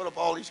thing, and they put up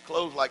all these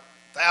clothes, like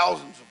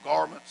thousands of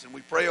garments, and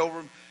we pray over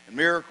them, and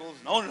miracles,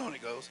 and on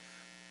it goes.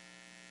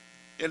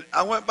 And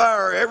I went by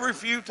her every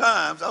few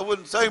times. I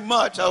wouldn't say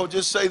much. I would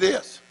just say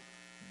this: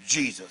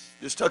 Jesus.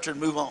 Just touch her and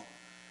move on.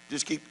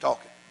 Just keep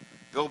talking.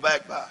 Go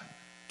back by.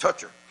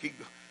 Touch her. Keep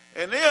going.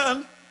 And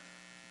then,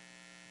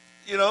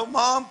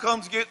 mom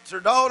comes, gets her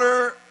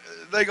daughter.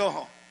 They go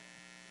home.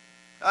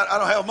 I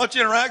don't have much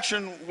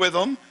interaction with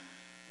them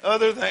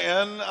other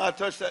than I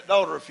touched that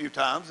daughter a few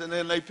times, and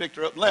then they picked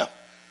her up and left.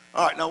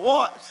 All right, now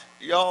what,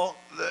 y'all?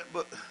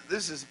 But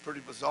this is pretty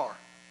bizarre.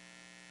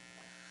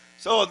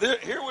 So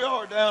here we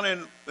are down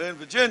in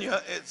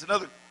Virginia. It's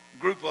another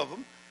group of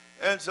them.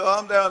 And so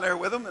I'm down there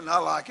with them, and I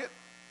like it.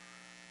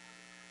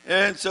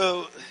 And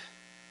so the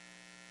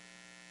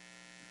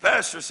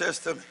pastor says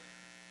to me,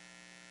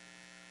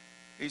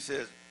 he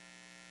says,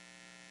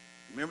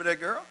 remember that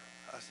girl?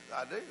 I said,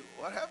 I do.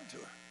 What happened to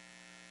her?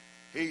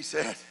 He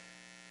said,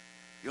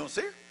 you don't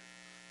see her?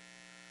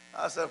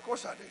 I said, of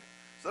course I do.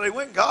 So they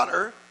went and got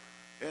her,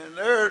 and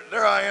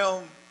there I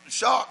am,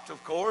 shocked,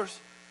 of course,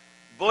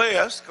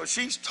 blessed, because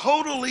she's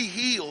totally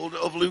healed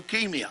of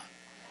leukemia.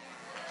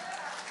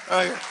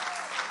 Right here.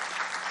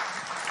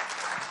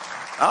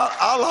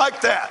 I like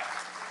that.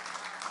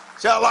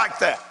 See, I like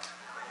that.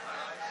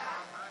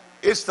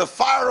 It's the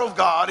fire of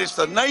God. It's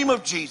the name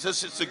of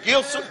Jesus. It's the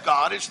gifts of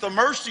God. It's the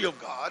mercy of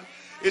God.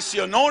 It's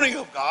the anointing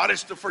of God.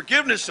 It's the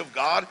forgiveness of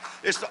God.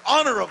 It's the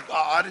honor of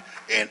God.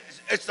 And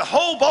it's the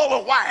whole ball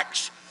of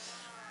wax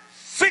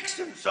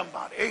fixing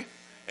somebody.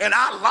 And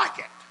I like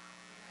it.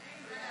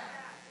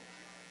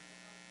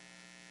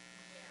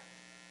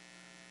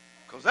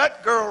 Because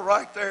that girl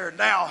right there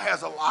now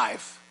has a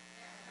life.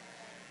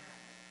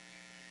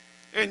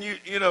 And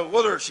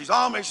whether she's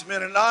Amish,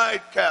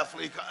 Mennonite,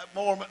 Catholic,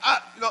 Mormon,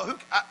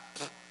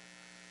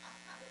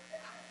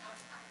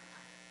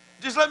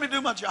 just let me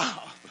do my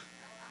job.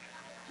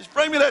 Just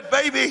bring me that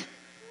baby.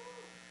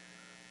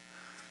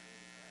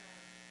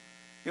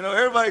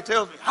 Everybody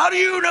tells me, how do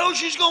you know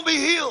she's going to be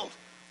healed?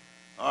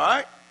 All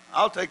right,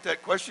 I'll take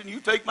that question.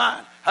 You take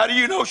mine. How do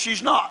you know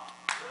she's not?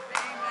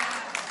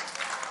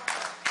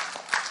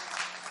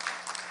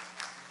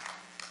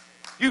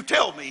 You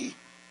tell me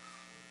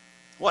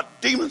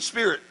what demon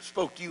spirit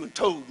spoke to you and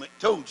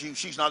told you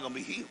she's not going to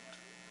be healed.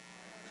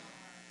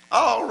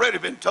 I've already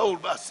been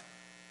told by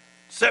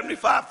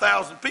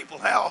 75,000 people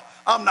how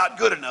I'm not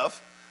good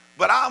enough,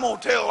 but I'm going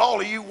to tell all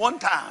of you one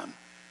time,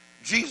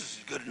 Jesus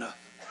is good enough.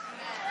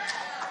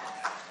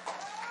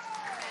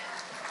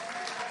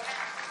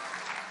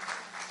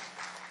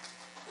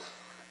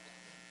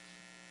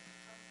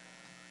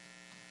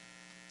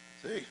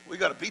 See, we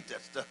got to beat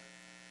that stuff.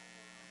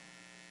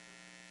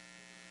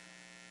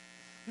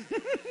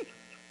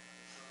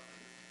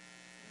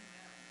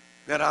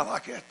 That I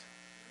like it.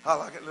 I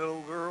like it, little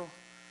old girl.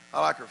 I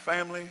like her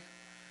family,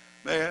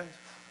 man.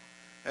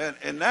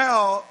 And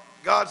now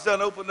God's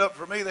done opened up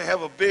for me. They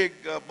have a big,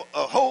 a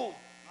whole,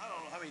 I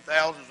don't know how many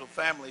thousands of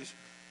families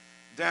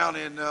down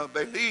in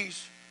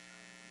Belize,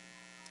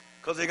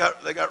 because they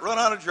got run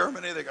out of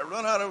Germany, they got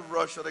run out of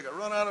Russia, they got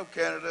run out of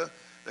Canada,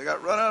 they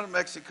got run out of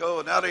Mexico,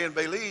 and now they're in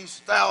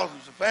Belize,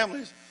 thousands of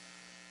families.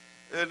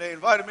 And they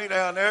invited me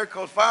down there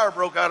because fire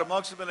broke out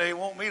amongst them, and they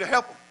want me to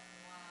help them.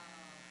 Wow.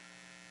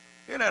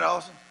 Isn't that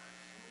awesome?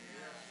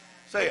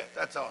 Yes. Say it.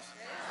 That's awesome.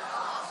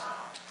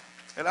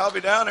 And I'll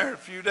be down there in a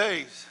few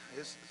days.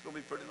 It's going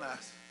to be pretty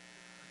nice.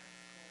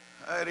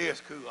 It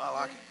is cool. I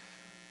like it.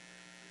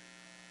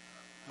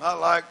 I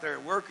like their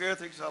work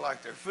ethics. I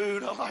like their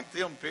food. I like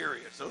them,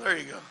 period. So there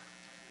you go.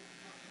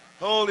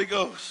 Holy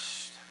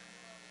Ghost.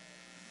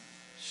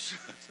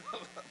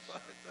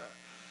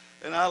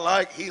 And I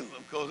like healing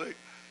them because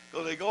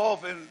they go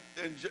off in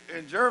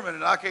German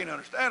and I can't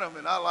understand them,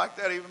 and I like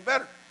that even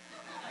better.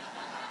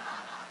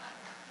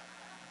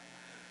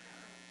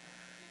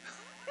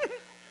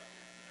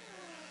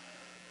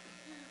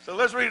 So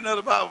let's read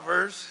another Bible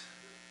verse.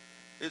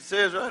 It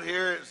says right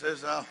here, it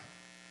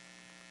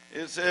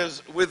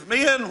says, with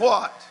men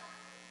what?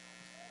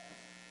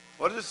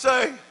 What does it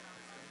say?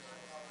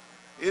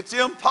 It's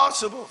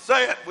impossible.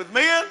 Say it. With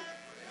men,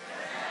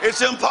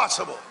 it's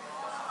impossible.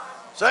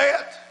 Say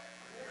it.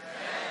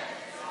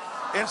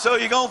 And so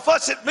you're going to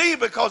fuss at me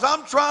because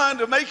I'm trying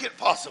to make it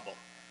possible.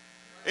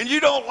 And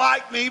you don't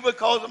like me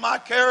because of my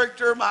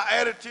character, my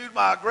attitude,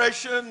 my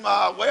aggression,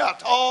 my way I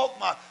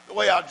talk, the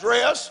way I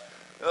dress.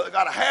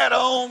 Got a hat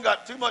on,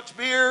 got too much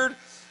beard,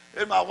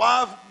 and my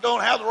wife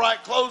don't have the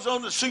right clothes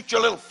on to suit your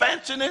little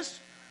fanciness.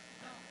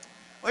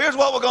 Well, here's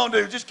what we're going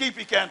to do. Just keep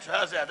your cancer.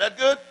 How's that? That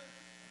good?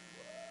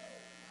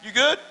 You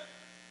good?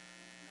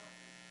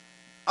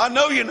 I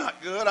know you're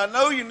not good. I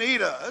know you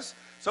need us.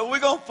 So we're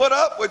going to put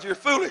up with your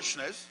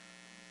foolishness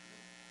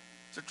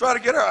to try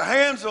to get our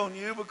hands on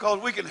you because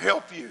we can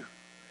help you.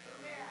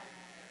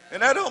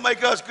 And that don't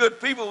make us good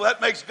people. That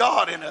makes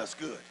God in us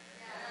good.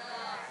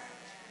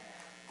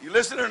 You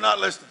listening or not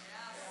listening?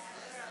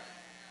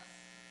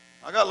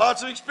 I got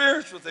lots of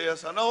experience with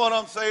this. I know what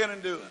I'm saying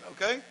and doing,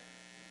 okay?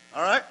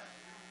 All right?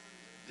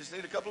 Just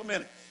need a couple of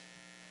minutes.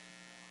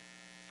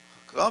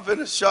 Because I'm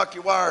finna shock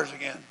your wires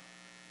again.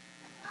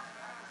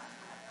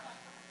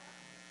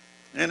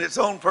 And its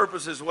own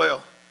purpose as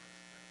well.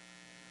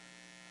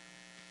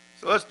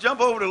 So let's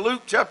jump over to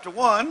Luke chapter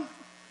 1.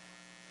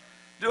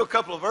 Do a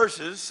couple of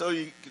verses so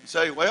you can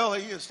say, well,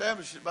 he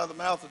established it by the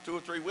mouth of 2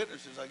 or 3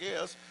 witnesses, I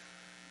guess.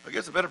 I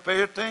guess I better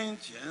pay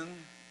attention.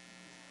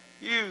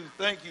 You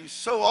think you're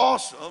so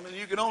awesome and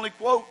you can only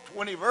quote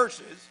 20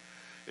 verses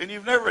and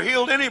you've never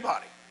healed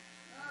anybody.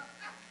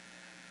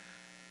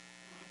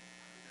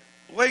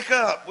 Wake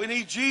up. We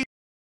need Jesus.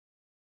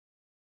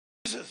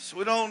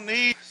 We don't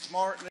need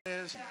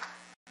smartness.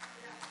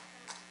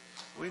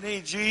 We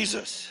need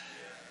Jesus.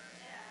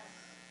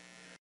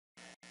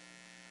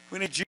 We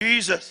need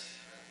Jesus.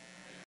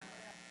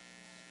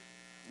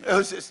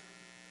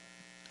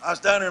 I was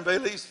down there in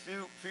Belize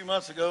a few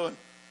months ago, and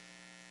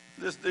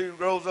this dude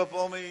rolls up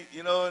on me,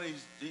 you know, and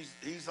he's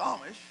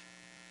Amish,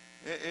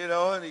 you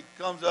know, and he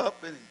comes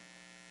up and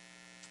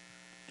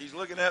he's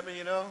looking at me,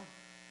 you know,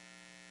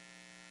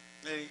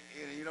 and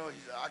you know, he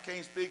said, I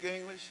can't speak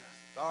English.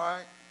 I said, all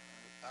right,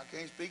 I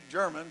can't speak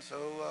German,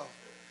 so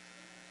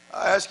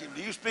I asked him,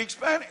 do you speak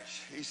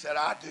Spanish? He said,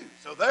 I do.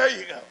 So there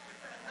you go.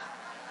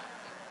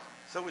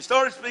 So we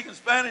started speaking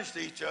Spanish to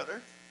each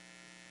other.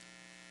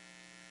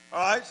 All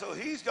right, so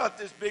he's got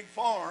this big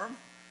farm,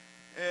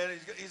 and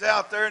he's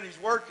out there and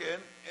he's working,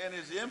 and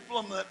his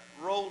implement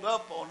rolled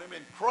up on him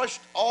and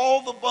crushed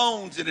all the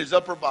bones in his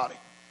upper body.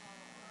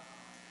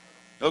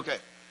 Okay,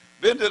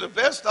 been to the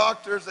best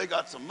doctors. They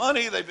got some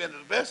money. They've been to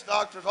the best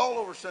doctors all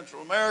over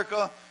Central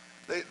America.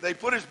 They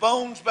put his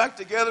bones back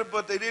together,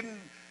 but they didn't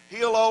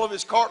heal all of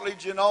his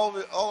cartilage, and all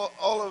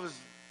of his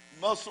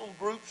muscle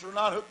groups are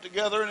not hooked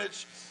together, and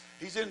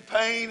he's in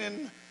pain.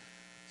 And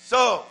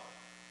so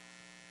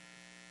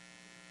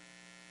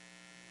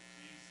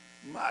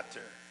my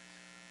turn.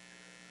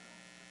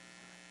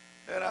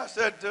 And I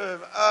said to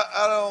him,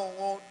 I don't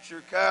want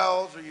your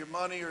cows or your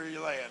money or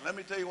your land. Let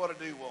me tell you what I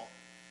do want.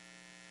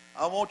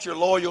 I want your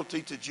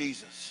loyalty to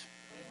Jesus.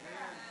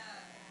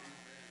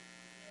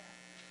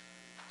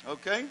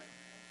 Okay?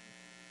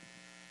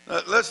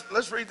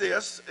 Let's read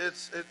this.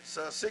 It's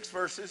 6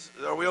 verses.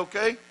 Are we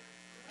okay?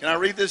 Can I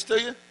read this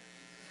to you?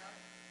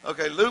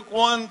 Okay, Luke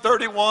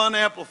 1:31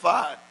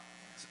 Amplified.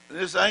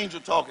 This angel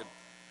talking.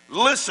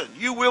 Listen,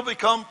 you will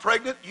become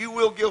pregnant. You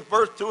will give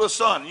birth to a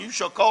son. You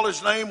shall call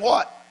his name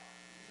what?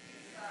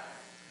 Jesus.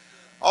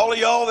 All of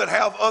y'all that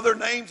have other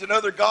names and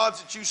other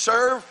gods that you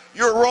serve,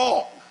 you're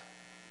wrong.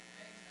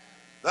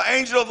 The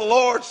angel of the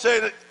Lord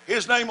said that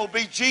his name will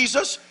be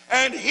Jesus,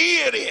 and he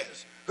it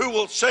is who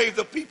will save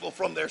the people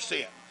from their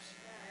sins.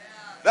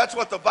 That's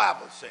what the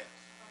Bible says.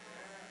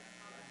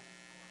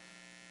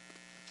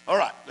 All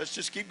right, let's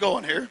just keep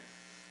going here.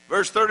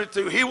 Verse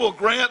 32, he will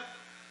grant...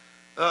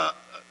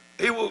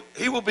 He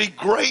will be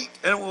great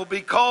and will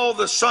be called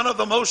the Son of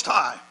the Most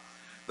High.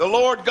 The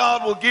Lord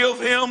God will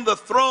give him the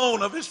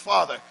throne of his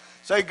father.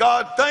 Say,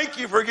 God, thank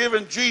you for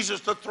giving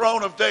Jesus the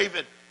throne of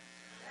David.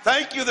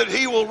 Thank you that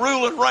he will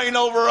rule and reign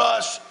over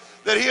us,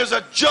 that he is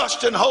a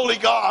just and holy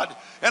God,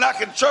 and I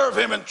can serve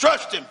him and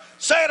trust him.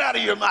 Say it out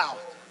of your mouth.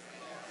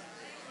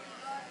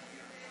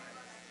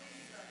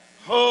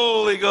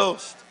 Holy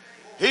Ghost.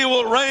 He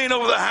will reign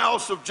over the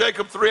house of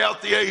Jacob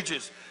throughout the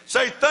ages.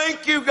 Say,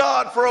 thank you,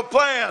 God, for a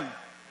plan.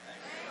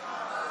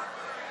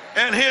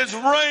 And his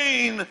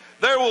reign,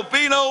 there will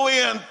be no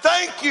end.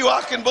 Thank you,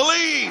 I can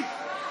believe.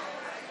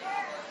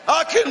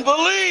 I can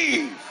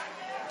believe.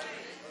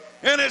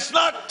 And it's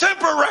not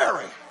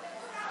temporary,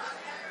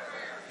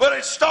 but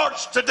it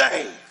starts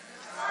today.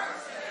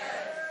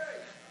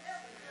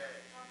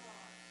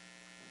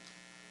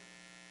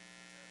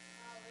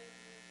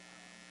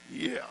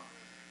 Yeah.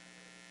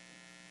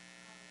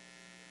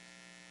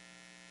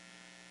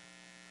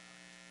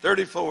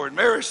 "34, and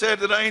Mary said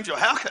to the angel,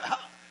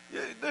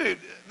 dude,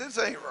 this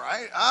ain't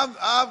right.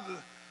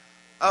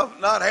 I've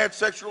not had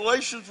sexual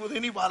relations with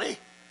anybody.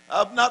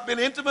 I've not been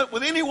intimate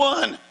with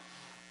anyone."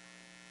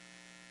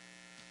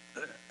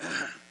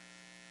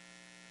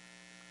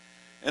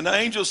 And the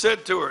angel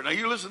said to her, now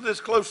you listen to this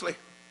closely,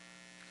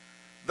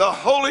 "The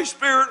Holy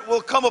Spirit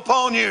will come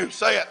upon you."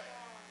 Say it.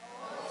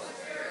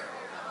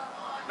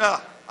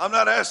 Now, I'm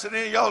not asking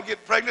any of y'all to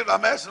get pregnant.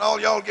 I'm asking all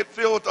y'all to get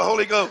filled with the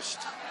Holy Ghost.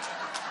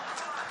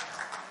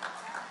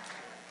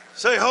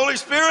 Say, "Holy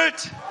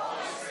Spirit,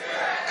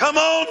 come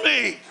on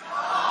me,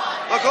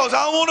 because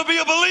I want to be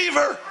a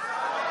believer.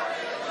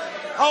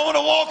 I want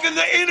to walk in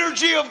the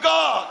energy of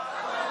God.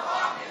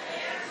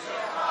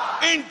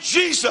 In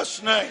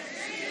Jesus' name."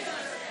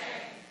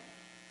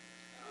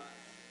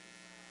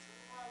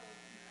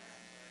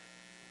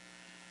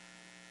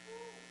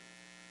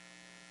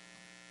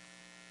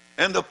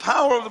 "And the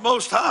power of the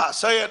Most High,"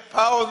 say it,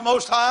 "power of the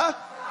Most High,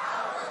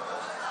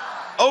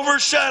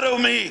 overshadow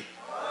me.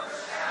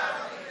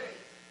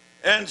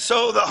 And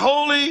so the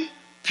holy,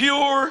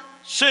 pure,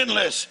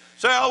 sinless."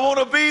 Say, "I want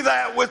to be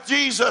that with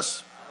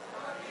Jesus.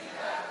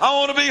 I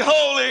want to be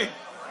holy.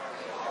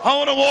 I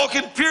want to walk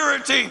in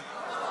purity.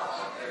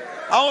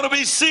 I want to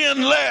be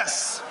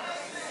sinless.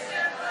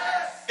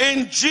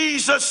 In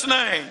Jesus'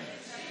 name.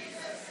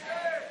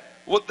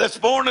 What that's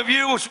born of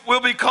you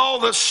will be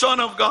called the Son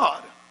of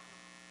God."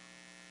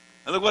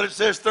 And look what it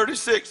says,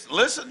 36.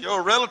 "Listen,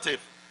 your relative,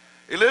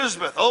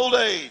 Elizabeth, old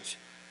age,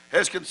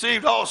 has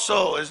conceived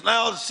also, is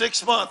now the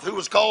 6th month, who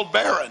was called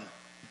barren."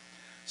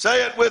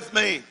 Say it with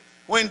me.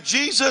 When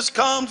Jesus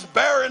comes,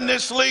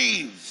 barrenness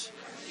leaves.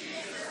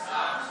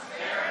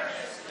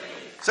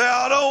 Say,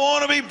 "I don't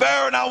want to be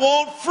barren. I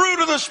want fruit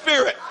of the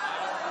Spirit."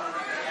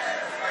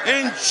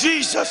 In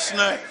Jesus'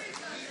 name.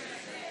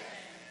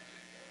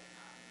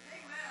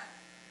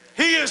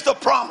 He is the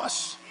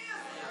promise.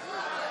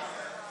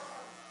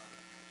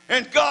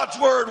 And God's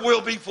word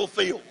will be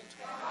fulfilled.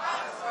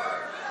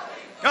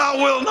 I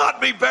will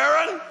not be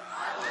barren.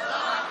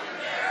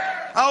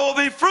 I will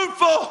be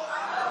fruitful.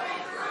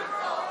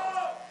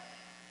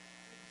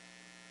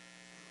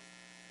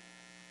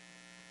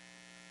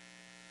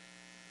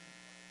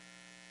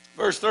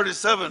 Verse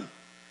 37,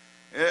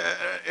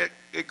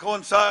 it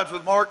coincides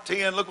with Mark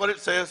 10. Look what it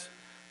says.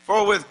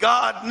 "For with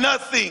God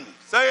nothing,"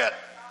 say it,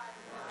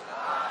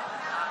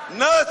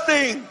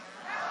 "nothing,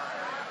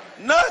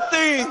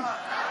 nothing,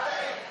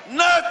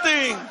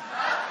 nothing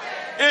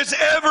is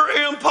ever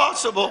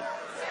impossible."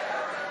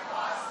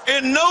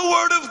 "And no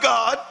word of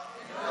God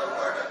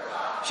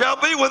shall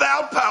be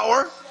without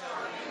power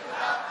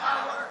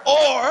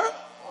or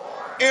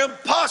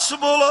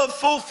impossible of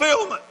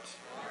fulfillment."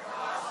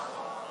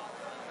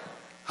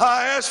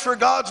 I ask for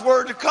God's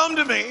word to come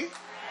to me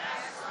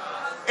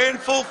and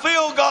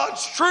fulfill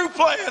God's true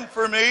plan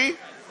for me.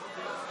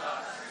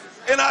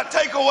 And I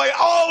take away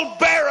all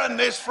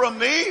barrenness from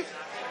me.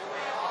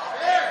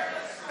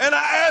 And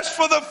I ask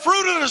for the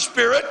fruit of the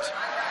Spirit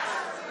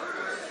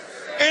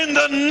in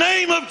the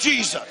name of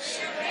Jesus.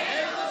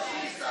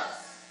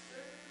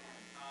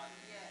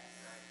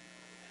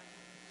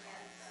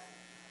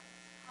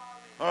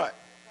 All right.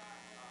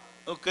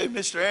 Okay,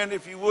 Mr. Andy,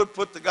 if you would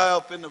put the guy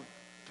up in the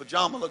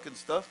pajama looking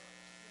stuff.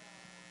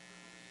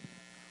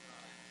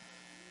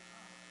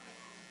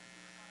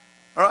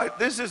 All right,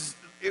 this is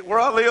where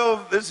I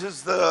live. This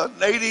is the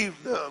native,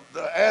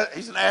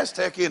 he's an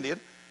Aztec Indian.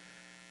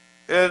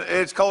 And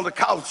it's called a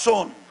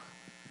calzon.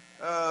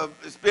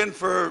 It's been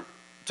for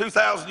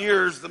 2,000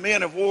 years. The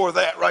men have wore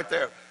that right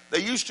there. They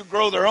used to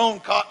grow their own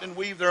cotton and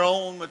weave their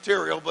own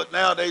material, but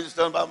nowadays it's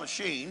done by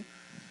machine.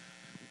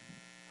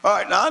 All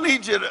right, now I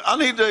need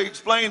to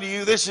explain to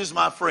you, this is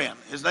my friend.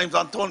 His name's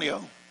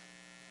Antonio.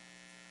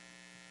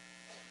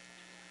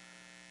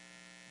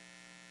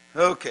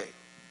 Okay.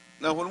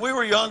 Now, when we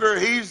were younger,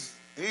 he's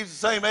the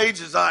same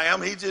age as I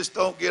am. He just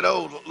don't get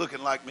old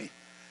looking like me.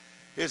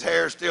 His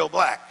hair is still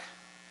black.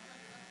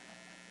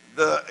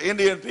 The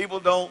Indian people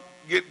don't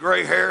get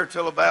gray hair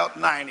till about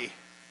 90.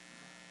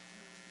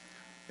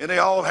 And they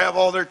all have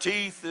all their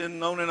teeth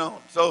and on and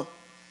on. So,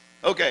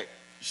 okay.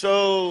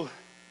 So,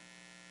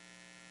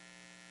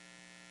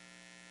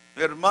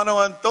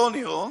 Hermano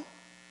Antonio,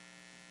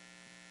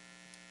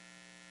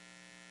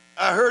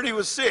 I heard he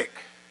was sick.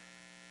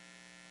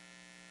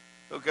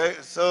 Okay,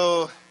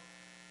 so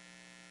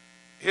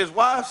his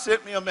wife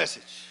sent me a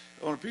message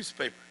on a piece of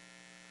paper.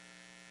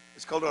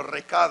 It's called a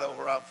recado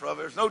where I'm from.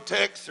 There's no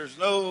text, there's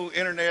no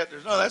internet,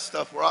 there's none of that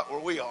stuff where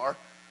we are.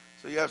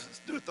 So you have to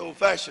do it the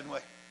old-fashioned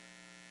way.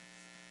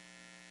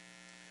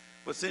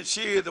 But since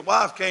the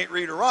wife can't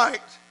read or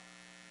write,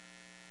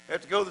 you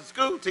have to go to the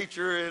school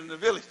teacher in the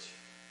village.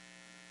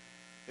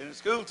 And the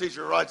school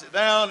teacher writes it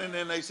down, and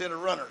then they send a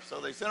runner. So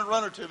they sent a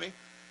runner to me.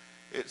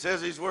 it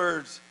says these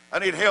words, I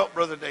need help,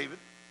 Brother David.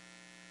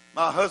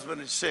 My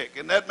husband is sick.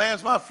 And that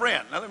man's my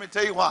friend. Now let me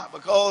tell you why.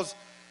 Because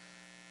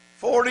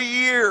 40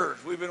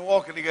 years we've been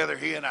walking together,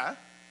 he and I.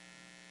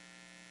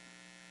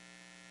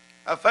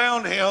 I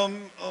found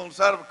him on the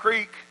side of a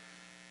creek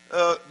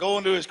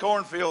going to his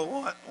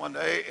cornfield one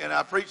day, and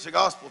I preached the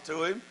gospel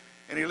to him,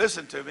 and he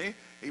listened to me.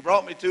 He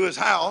brought me to his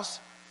house,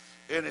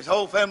 and his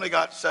whole family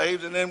got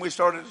saved, and then we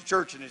started a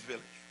church in his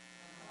village.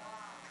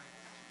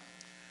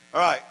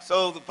 All right,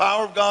 so the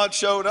power of God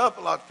showed up.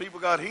 A lot of people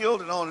got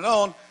healed and on and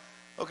on.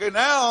 Okay,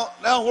 now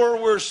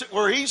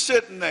where he's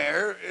sitting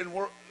there, and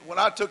when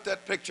I took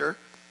that picture,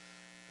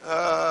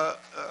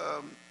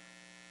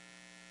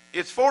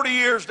 it's 40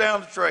 years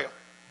down the trail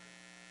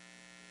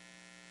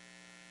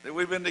that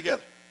we've been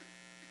together.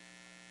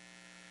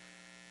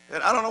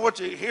 And I don't know what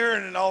you're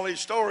hearing in all these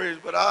stories,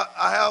 but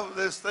I have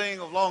this thing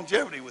of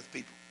longevity with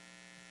people.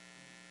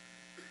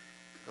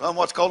 I'm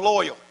what's called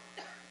loyal.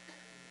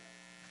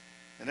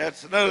 And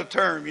that's another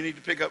term you need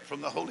to pick up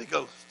from the Holy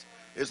Ghost,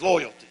 is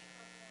loyalty.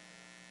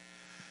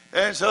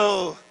 And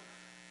so,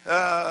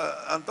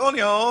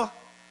 Antonio,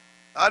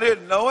 I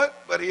didn't know it,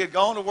 but he had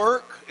gone to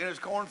work in his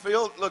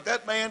cornfield. Look,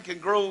 that man can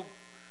grow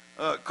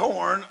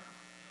corn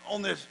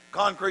on this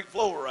concrete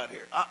floor right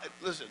here.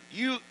 Listen,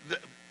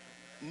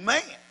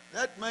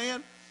 that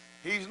man,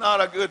 he's not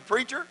a good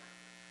preacher.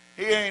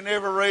 He ain't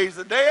never raised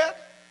the dead,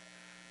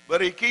 but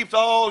he keeps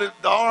all the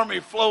army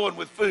flowing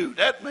with food.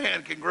 That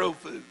man can grow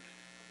food.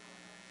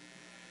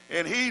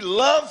 And he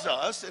loves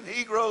us, and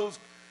he grows.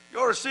 You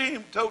ought to see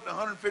him toting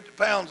 150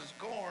 pounds of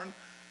corn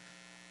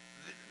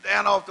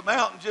down off the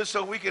mountain just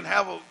so we can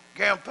have a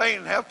campaign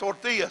and have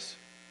tortillas.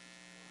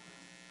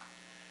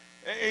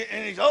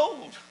 And he's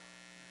old,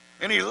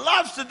 and he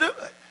loves to do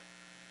it.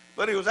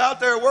 But he was out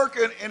there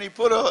working, and he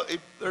put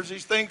there's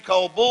these things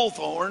called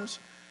bullthorns,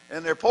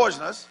 and they're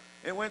poisonous,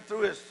 and went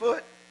through his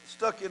foot,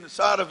 stuck in the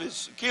side of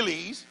his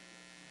Achilles.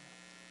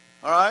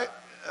 All right?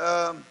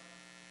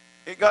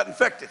 It got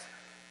infected.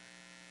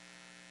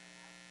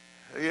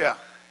 Yeah.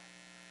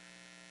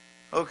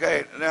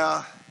 Okay,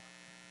 now,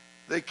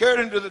 they carried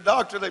him to the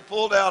doctor. They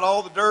pulled out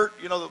all the dirt,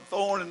 the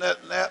thorn and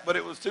that, but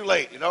it was too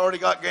late. It already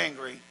got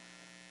gangrene.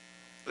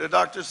 The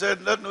doctor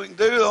said, nothing we can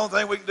do. The only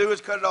thing we can do is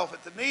cut it off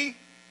at the knee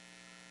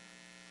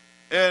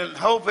and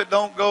hope it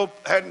don't go,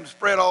 hadn't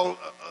spread all,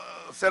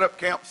 set up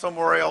camp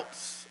somewhere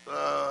else,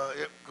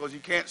 because you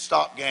can't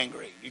stop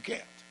gangrene. You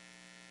can't.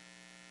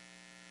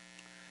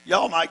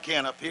 Y'all might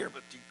can up here,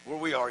 but where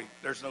we are,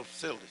 there's no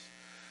facilities.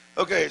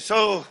 Okay,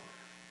 so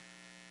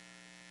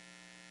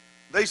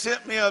they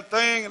sent me a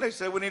thing, and they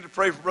said, we need to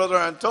pray for Brother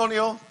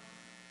Antonio.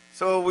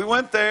 So we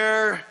went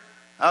there.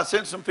 I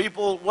sent some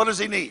people. What does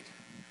he need?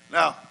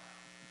 Now,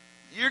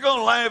 you're going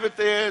to laugh at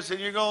this,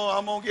 and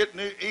I'm going to get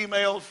new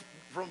emails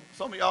from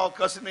some of y'all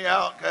cussing me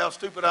out, how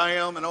stupid I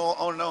am, and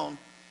on and on.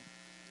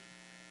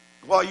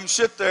 While you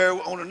sit there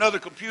on another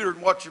computer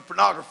and watch your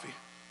pornography.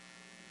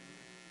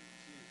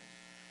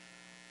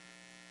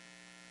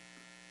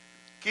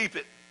 Keep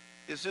it.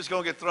 It's just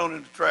going to get thrown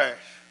in the trash.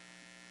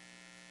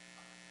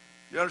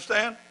 You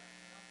understand?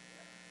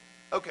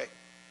 Okay.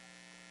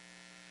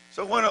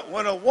 So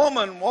when a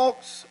woman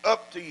walks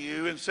up to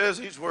you and says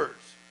these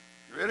words,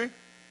 you ready?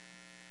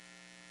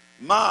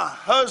 My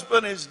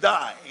husband is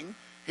dying.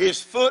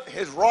 His foot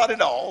has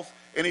rotted off,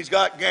 and he's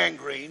got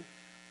gangrene.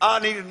 I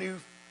need a new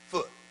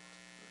foot.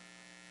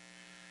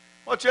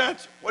 What's your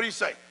answer? What do you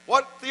say?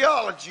 What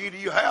theology do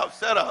you have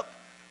set up?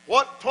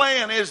 What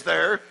plan is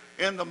there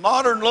in the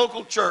modern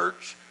local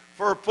church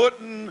for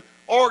putting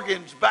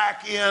organs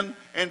back in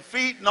and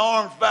feet and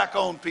arms back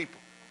on people?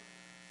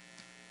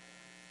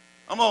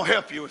 I'm going to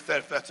help you with that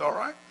if that's all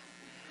right.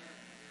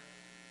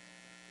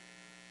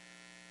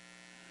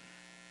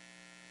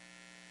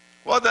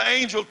 What did the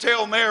angel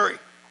tell Mary?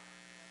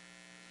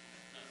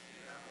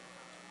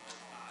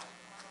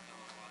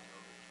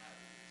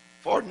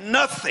 For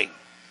nothing.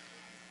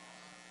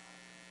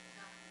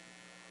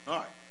 All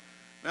right.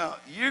 Now,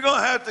 you're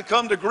going to have to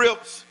come to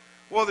grips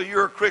whether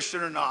you're a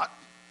Christian or not.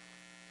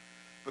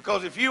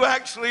 Because if you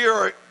actually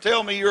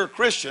tell me you're a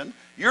Christian,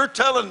 you're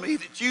telling me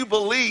that you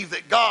believe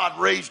that God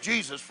raised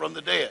Jesus from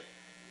the dead.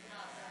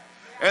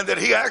 And that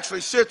he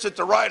actually sits at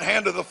the right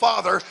hand of the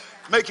Father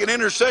making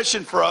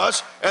intercession for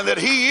us, and that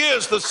he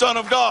is the Son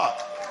of God.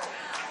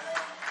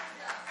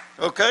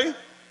 Okay?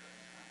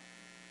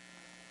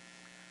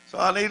 So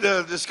I need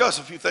to discuss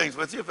a few things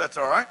with you, if that's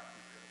all right.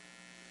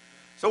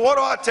 So what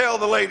do I tell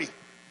the lady?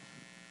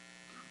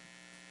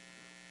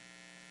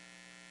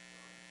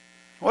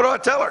 What do I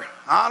tell her?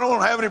 I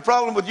don't have any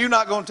problem with you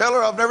not going to tell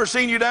her. I've never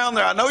seen you down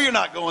there. I know you're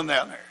not going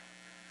down there.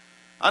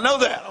 I know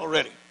that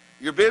already.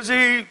 You're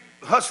busy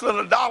hustling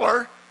a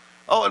dollar.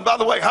 Oh, and by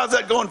the way, how's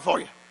that going for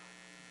you?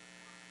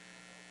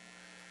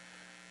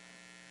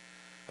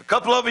 A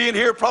couple of you in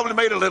here probably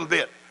made a little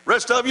bit.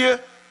 Rest of you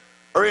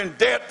are in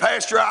debt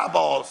past your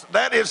eyeballs.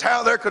 That is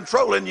how they're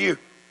controlling you.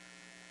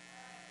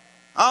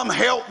 I'm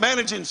help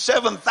managing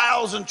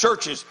 7,000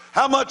 churches.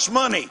 How much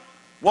money,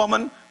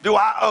 woman, do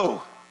I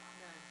owe?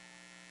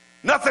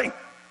 Nothing.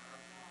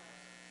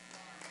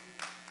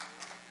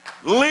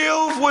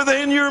 Live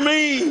within your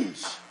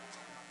means.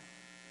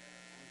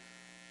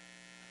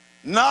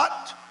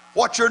 Not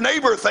what your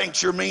neighbor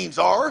thinks your means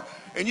are,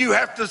 and you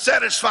have to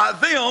satisfy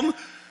them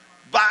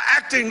by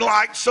acting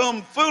like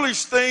some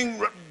foolish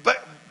thing.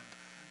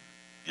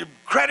 Your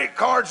credit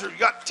cards, you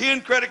got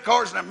 10 credit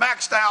cards and they're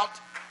maxed out,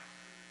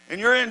 and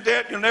you're in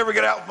debt, you'll never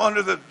get out from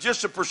under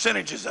just the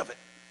percentages of it.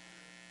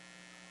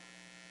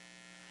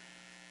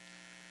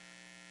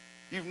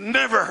 You've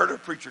never heard a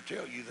preacher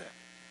tell you that.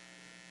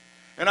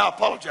 And I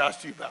apologize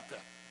to you about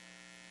that.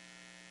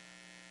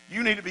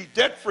 You need to be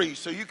debt-free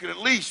so you can at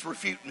least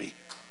refute me.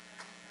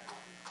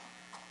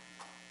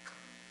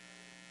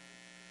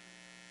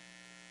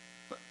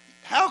 But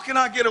how can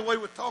I get away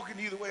with talking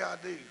to you the way I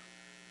do?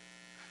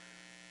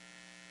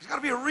 There's got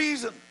to be a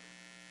reason.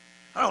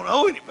 I don't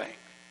owe any bank.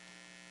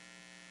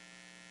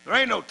 There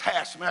ain't no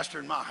taskmaster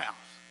in my house.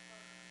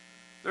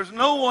 There's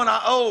no one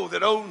I owe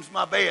that owns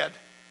my bed.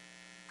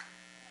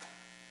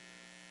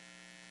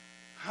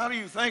 How do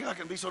you think I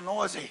can be so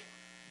noisy?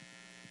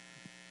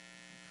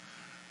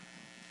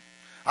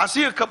 I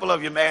see a couple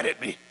of you mad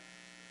at me.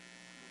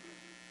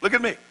 Look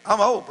at me.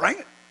 I'm old. Bring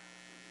it.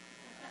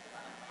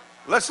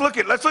 Let's look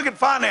at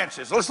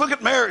finances. Let's look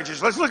at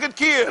marriages. Let's look at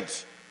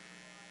kids.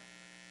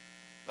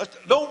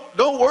 Don't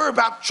worry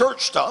about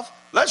church stuff.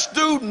 Let's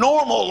do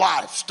normal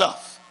life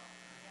stuff.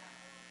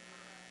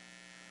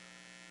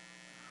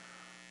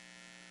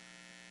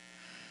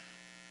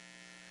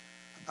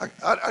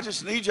 I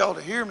just need y'all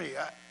to hear me.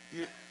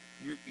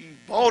 You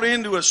bought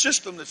into a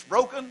system that's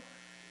broken,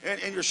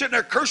 and you're sitting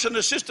there cursing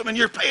the system, and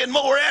you're paying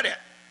more at it.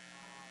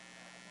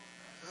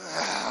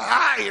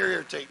 You're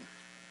irritating.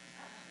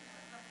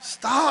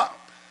 Stop.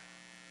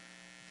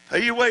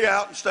 Pay your way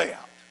out and stay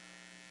out.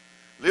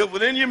 Live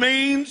within your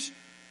means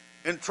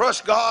and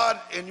trust God,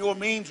 and your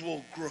means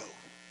will grow.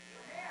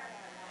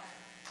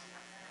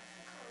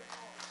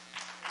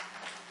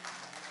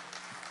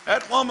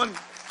 That woman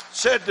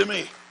said to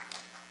me,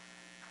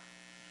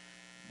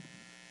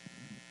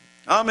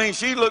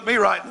 she looked me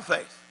right in the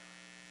face.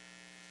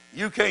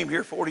 You came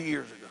here 40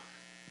 years ago.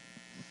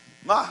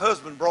 My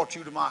husband brought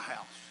you to my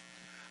house.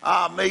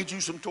 I made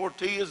you some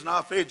tortillas and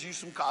I fed you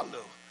some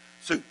caldo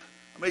soup.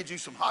 I made you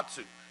some hot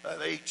soup.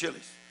 They eat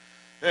chilies.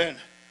 And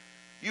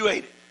you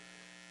ate it.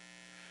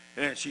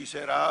 And she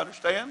said, I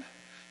understand.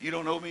 You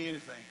don't owe me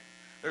anything.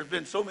 There's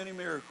been so many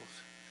miracles.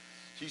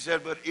 She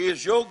said, but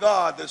is your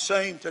God the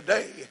same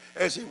today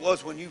as he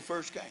was when you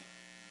first came?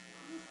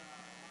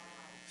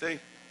 See?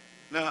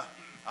 Now,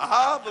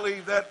 I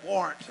believe that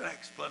warrants an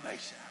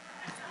explanation.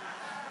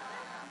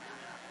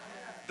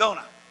 Don't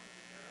I?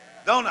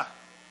 Don't I?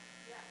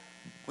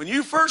 When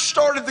you first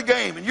started the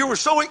game and you were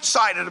so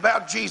excited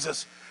about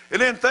Jesus, and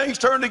then things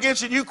turned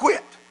against you and you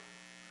quit.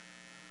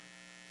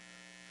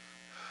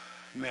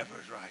 Never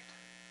is right.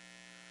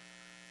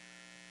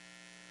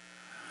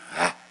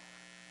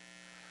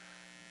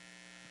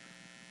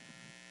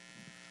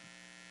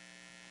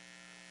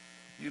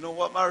 You know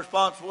what my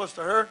response was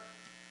to her?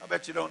 I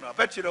bet you don't know. I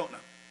bet you don't know.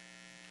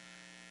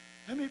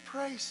 Let me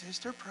pray,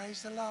 sister.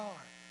 Praise the Lord.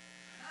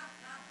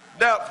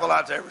 Doubtful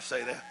I'd ever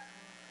say that.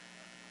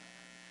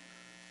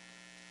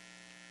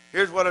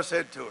 Here's what I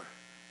said to her.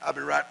 I'll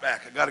be right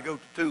back. I got to go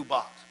to the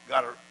toolbox.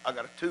 I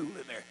got a tool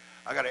in there.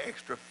 I got an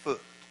extra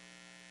foot.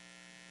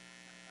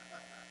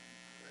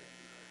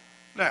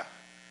 Now,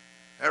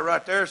 that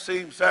right there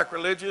seems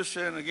sacrilegious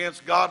and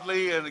against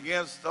godly and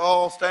against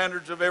all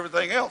standards of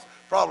everything else.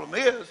 Problem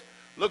is,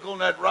 look on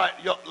that right,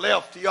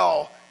 left to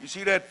y'all. You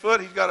see that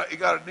foot? He got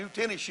a new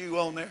tennis shoe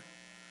on there.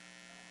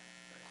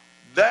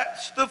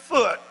 That's the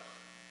foot.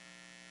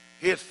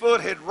 His foot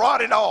had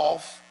rotted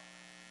off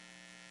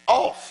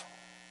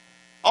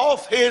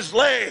his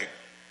leg.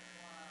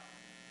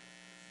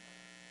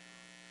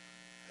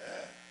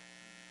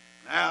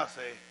 Now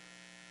see,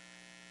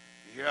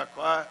 you hear how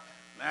quiet?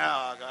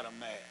 Now I got him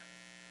mad.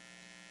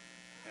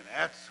 And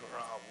that's where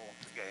I want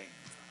the game.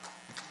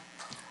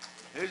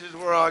 This is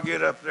where I'll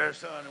get up there,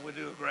 son, and we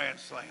do a grand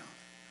slam.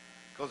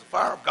 Because the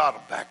fire of God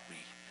will back me.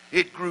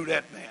 It grew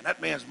that man.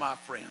 That man's my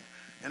friend.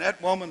 And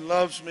that woman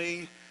loves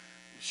me.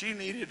 She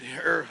needed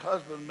her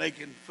husband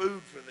making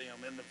food for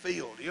them in the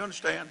field. Do you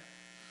understand?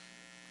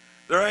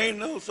 There ain't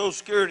no Social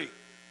Security.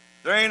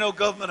 There ain't no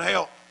government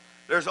help.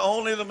 There's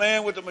only the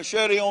man with the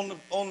machete on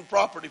the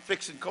property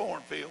fixing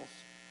cornfields.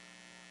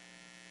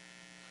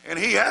 And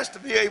he has to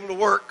be able to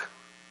work.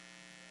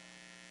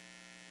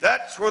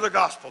 That's where the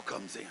gospel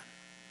comes in.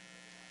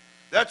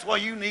 That's why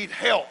you need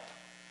help.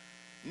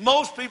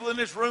 Most people in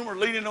this room are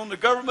leaning on the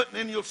government, and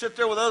then you'll sit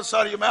there with the other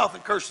side of your mouth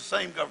and curse the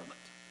same government.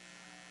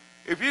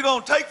 If you're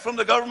going to take from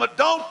the government,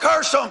 don't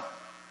curse them.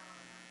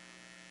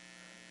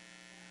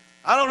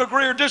 I don't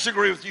agree or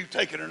disagree with you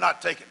taking or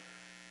not taking.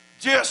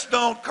 Just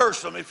don't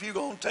curse them if you're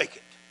going to take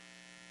it.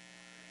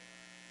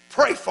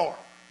 Pray for them.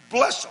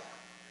 Bless them.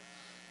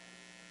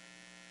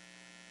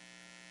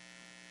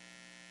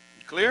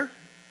 You clear?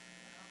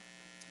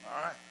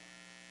 All right.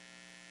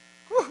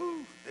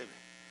 Woohoo, baby.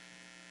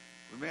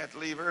 We may have to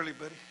leave early,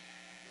 buddy.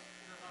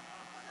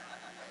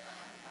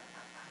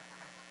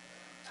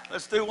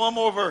 Let's do one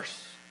more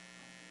verse.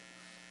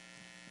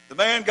 The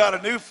man got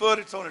a new foot.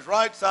 It's on his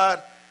right side.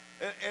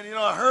 And you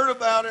know, I heard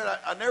about it.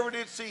 I never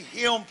did see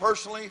him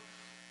personally.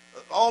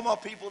 All my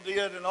people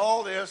did and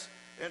all this.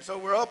 And so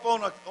we're up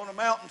on a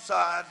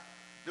mountainside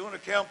doing a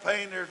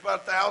campaign. There's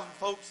about 1,000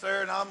 folks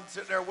there, and I'm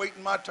sitting there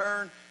waiting my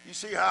turn. You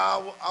see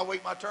how I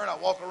wait my turn. I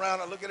walk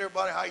around. I look at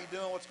everybody. How you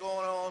doing? What's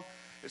going on?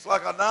 It's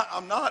like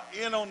I'm not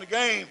in on the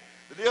game.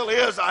 The deal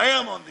is I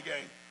am on the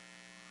game.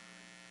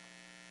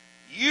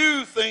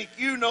 You think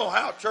you know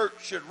how church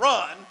should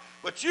run,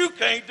 but you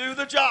can't do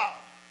the job.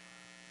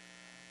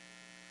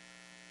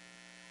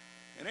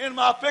 And in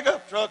my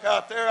pickup truck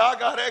out there, I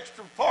got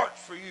extra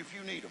parts for you if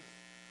you need them.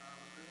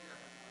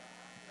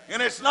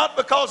 And it's not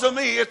because of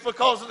me, it's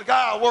because of the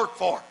guy I work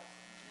for.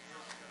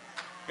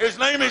 His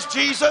name is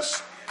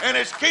Jesus, and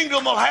his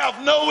kingdom will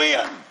have no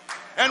end.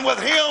 And with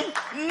him,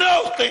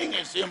 nothing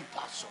is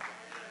impossible.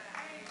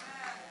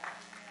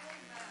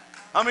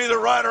 I'm either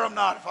right or I'm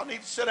not. If I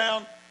need to sit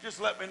down, just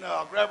let me know.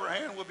 I'll grab her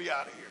hand, we'll be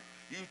out of here.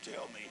 You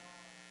tell me.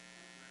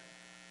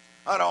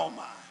 I don't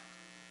mind.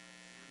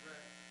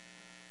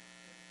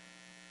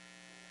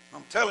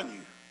 I'm telling you,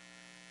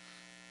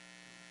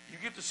 you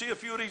get to see a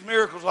few of these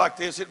miracles like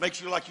this, it makes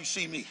you like you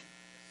see me.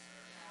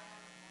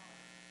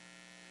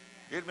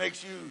 It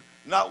makes you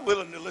not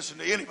willing to listen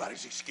to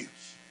anybody's excuse.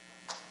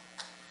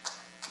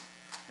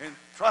 And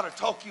try to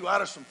talk you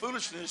out of some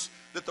foolishness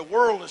that the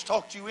world has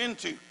talked you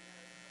into.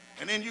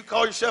 And then you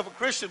call yourself a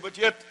Christian, but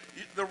yet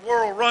the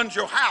world runs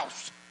your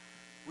house.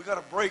 We got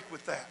to break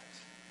with that.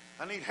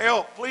 I need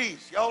help,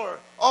 please. Y'all are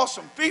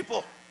awesome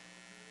people.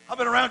 I've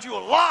been around you a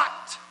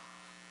lot.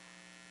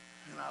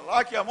 And I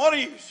like you. I'm one of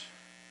you.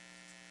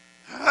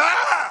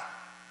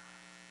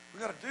 We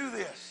got to do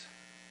this.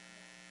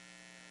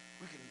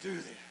 We can do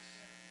this.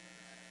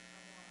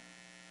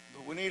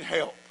 But we need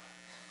help.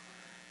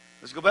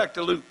 Let's go back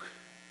to Luke.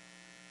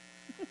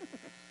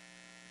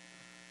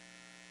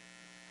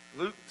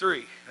 Luke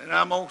 3. And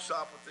I'm going to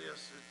stop with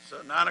this.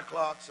 It's 9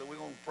 o'clock, so we're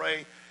going to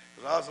pray.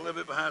 Because I was a little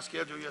bit behind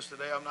schedule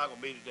yesterday. I'm not going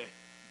to be today.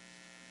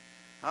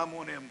 I'm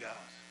one of them guys.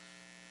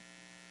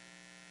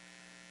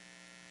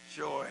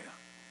 Sure am.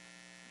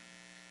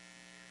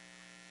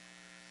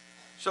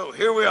 So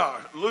here we are,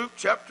 Luke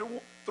chapter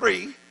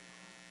 3.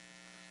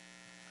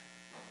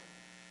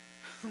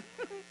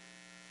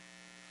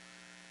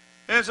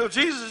 And so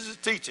Jesus is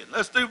teaching.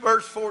 Let's do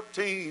verse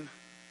 14.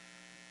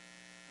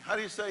 How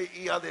do you say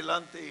y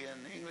adelante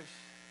in English?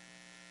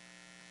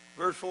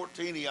 Verse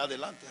 14, y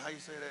adelante. How do you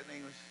say that in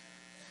English?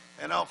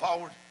 And on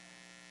forward.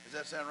 Does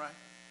that sound right?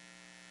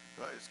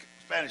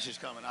 Spanish is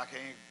coming. I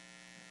can't.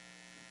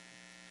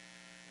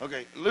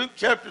 Okay, Luke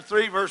chapter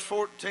 3, verse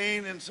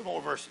 14, and some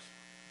more verses.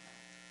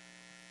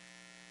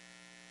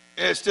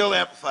 It's still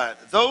amplified.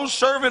 Those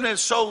serving as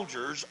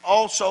soldiers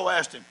also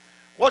asked him,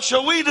 what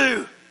shall we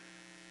do?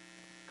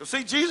 Because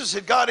see, Jesus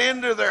had got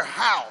into their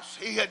house.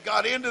 He had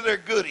got into their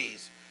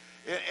goodies.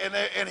 And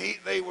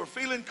they were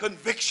feeling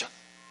conviction.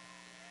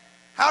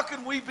 How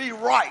can we be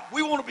right?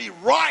 We want to be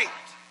right.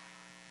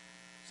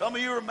 Some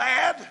of you are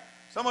mad.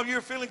 Some of you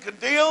are feeling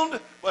condemned.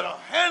 But a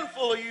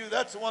handful of you,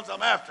 that's the ones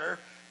I'm after,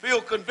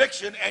 feel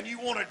conviction and you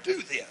want to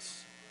do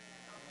this.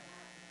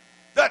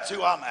 That's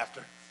who I'm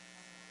after.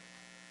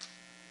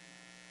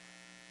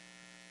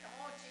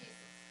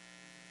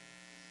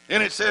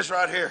 And it says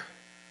right here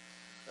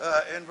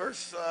in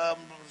verse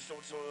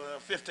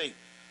 15.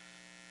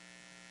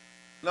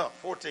 No,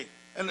 14.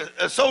 And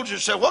the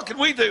soldiers said, what can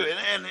we do?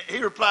 And he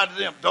replied to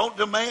them, don't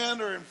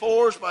demand or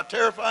enforce by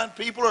terrifying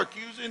people or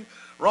accusing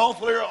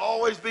wrongfully or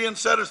always being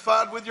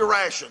satisfied with your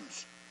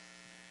rations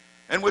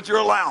and with your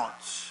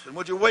allowance and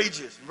with your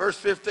wages. In verse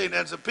 15,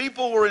 as the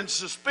people were in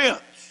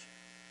suspense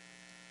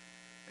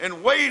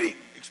and waiting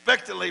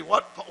expectantly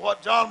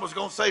what John was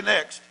going to say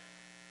next,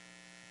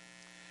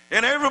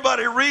 and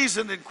everybody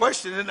reasoned and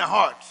questioned in their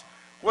hearts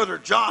whether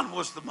John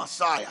was the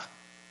Messiah.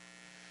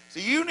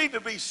 See, you need to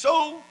be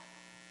so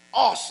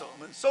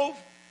awesome and so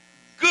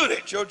good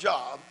at your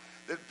job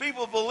that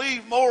people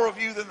believe more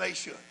of you than they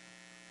should.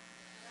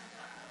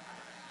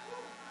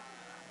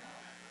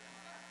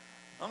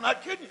 I'm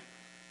not kidding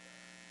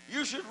you.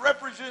 You should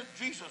represent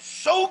Jesus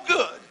so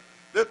good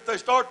that they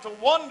start to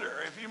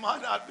wonder if you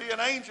might not be an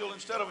angel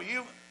instead of a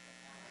human.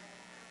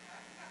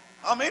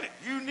 I mean it.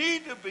 You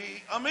need to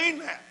be, I mean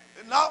that.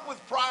 Not with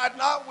pride,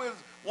 not with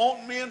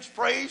wanting men's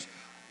praise,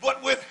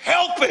 but with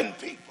helping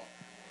people.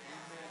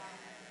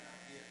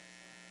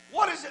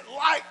 What is it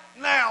like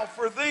now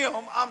for them?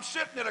 I'm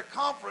sitting at a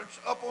conference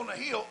up on the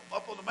hill,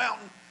 up on the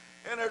mountain,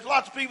 and there's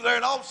lots of people there,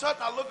 and all of a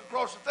sudden I look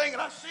across the thing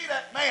and I see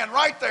that man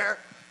right there.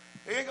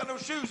 He ain't got no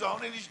shoes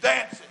on and he's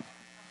dancing.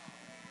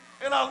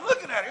 And I'm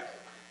looking at him.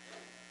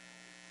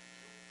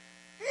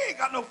 He ain't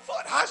got no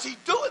foot. How's he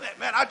doing that,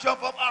 man? I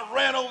jump up, I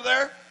ran over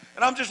there,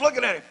 and I'm just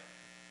looking at him.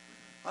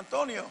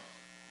 Antonio,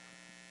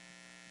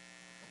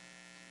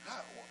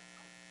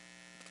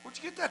 where'd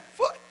you get that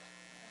foot?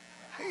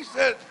 He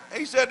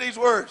said these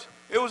words.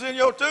 It was in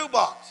your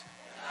toolbox.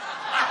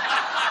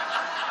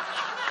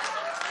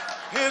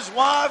 His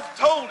wife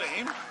told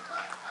him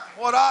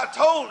what I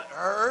told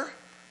her.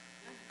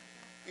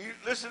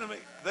 Listen to me.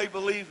 They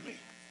believed me.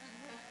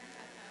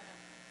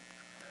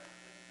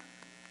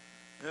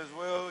 As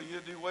well, you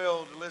do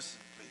well to listen,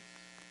 please.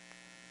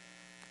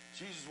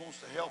 Jesus wants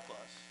to help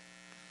us,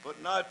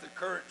 but not the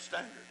current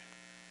standard.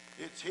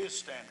 It's his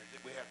standard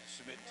that we have to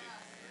submit to.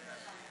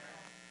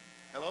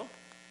 Hello?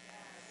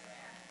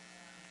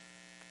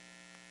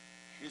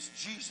 It's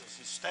Jesus'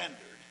 standard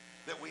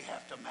that we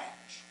have to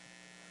match.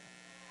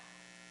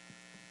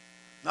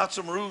 Not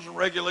some rules and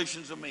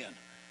regulations of men.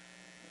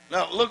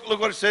 Now, look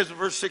what it says in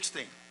verse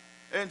 16.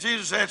 And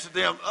Jesus answered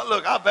them,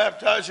 look, I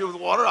baptize you with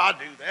water. I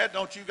do that.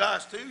 Don't you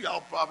guys too?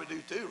 Y'all probably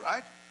do too,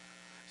 right?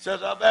 It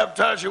says, I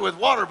baptize you with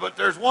water, but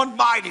there's one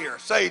mightier.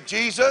 Say,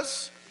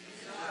 Jesus,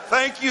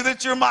 thank you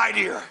that you're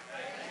mightier.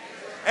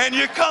 And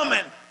you're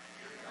coming.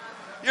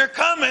 You're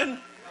coming.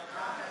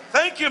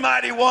 Thank you,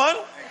 mighty one,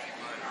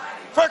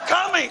 for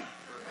coming.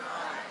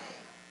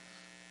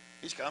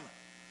 He's coming.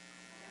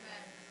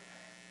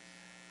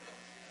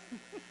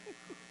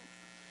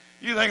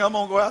 You think I'm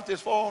going to go out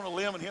this far on a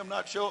limb and him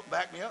not show up and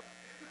back me up?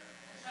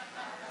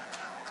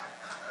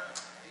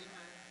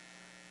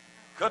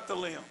 Cut the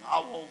limb. I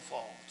won't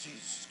fall.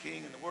 Jesus is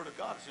king, and the word of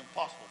God is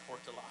impossible for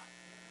it to lie.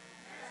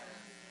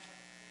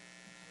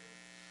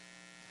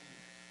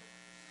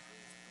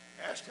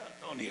 Ask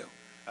Antonio.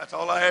 That's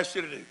all I asked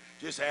you to do.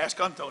 Just ask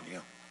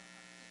Antonio.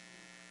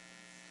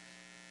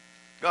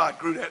 God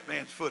grew that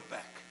man's foot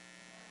back.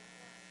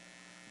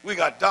 We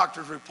got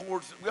doctor's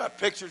reports. We got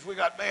pictures. We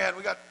got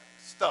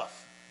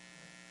stuff.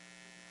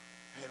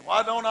 And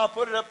why don't I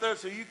put it up there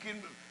so you can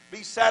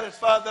be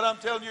satisfied that I'm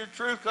telling you the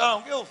truth? Because I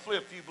don't give a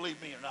flip if you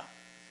believe me or not.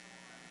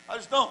 I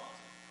just don't.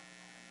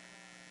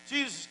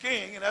 Jesus is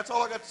king, and that's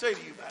all I got to say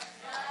to you about it.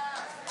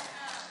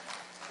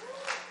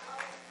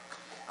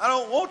 I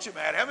don't want you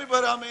mad at me,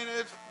 but I mean,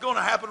 it's going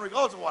to happen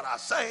regardless of what I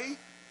say.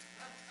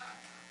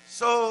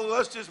 So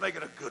let's just make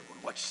it a good one.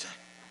 What you say?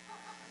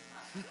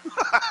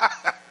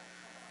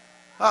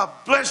 I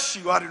bless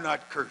you. I do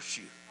not curse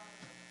you.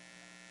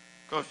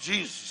 Because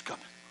Jesus is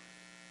coming.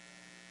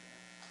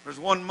 There's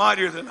one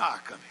mightier than I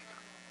coming.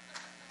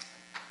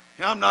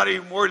 And I'm not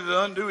even worried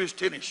to undo his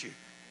tennis shoe.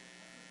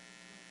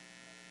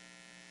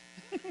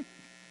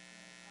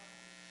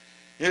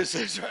 It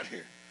says right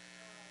here,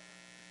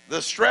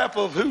 the strap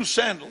of whose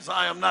sandals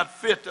I am not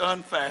fit to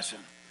unfasten.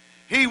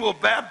 He will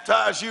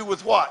baptize you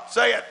with what?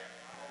 Say it.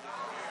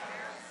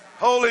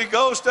 Holy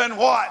Ghost and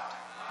what?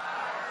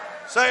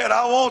 Say it.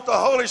 I want the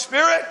Holy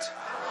Spirit.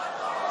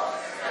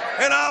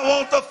 And I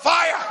want the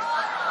fire.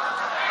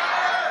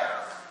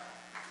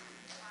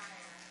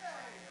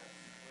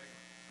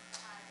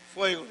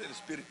 Fuego del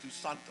Espíritu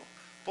Santo.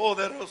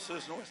 Poderoso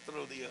es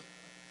nuestro Dios.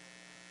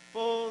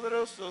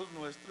 Poderoso es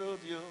nuestro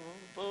Dios.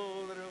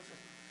 Poderoso.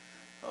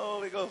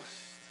 Holy Ghost.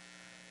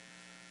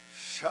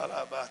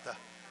 Shalabata.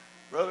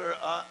 Brother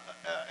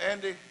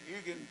Andy,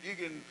 you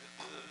can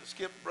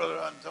skip Brother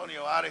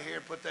Antonio out of here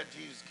and put that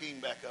Jesus King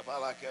back up. I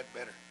like that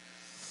better.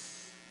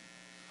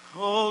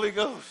 Holy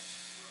Ghost.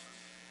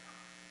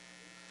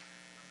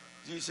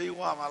 Do you see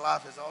why my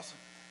life is awesome?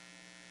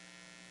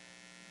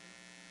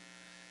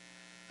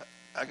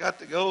 I got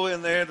to go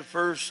in there, the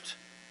first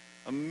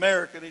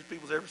American these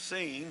people's ever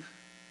seen.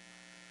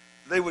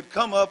 They would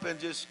come up and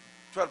just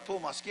try to pull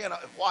my skin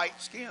out, white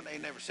skin. They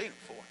ain't never seen it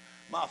before.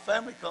 My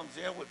family comes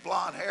in with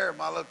blonde hair.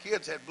 My little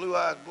kids had blue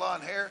eyes and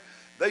blonde hair.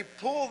 They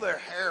pull their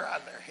hair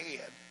out of their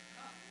head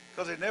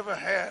because they never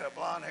had a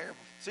blonde hair.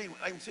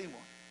 I haven't seen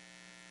one.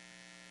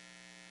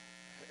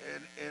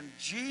 And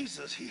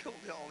Jesus healed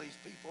all these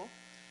people.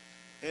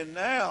 And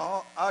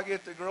now I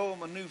get to grow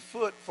them a new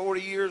foot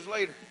 40 years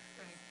later.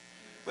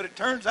 But it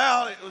turns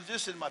out it was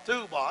just in my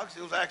toolbox.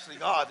 It was actually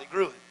God that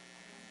grew it.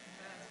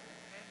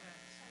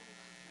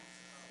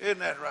 Isn't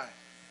that right?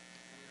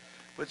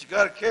 But you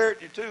got to carry it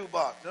in your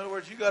toolbox. In other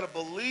words, you got to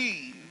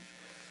believe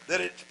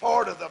that it's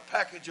part of the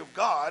package of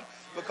God.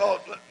 Because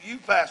you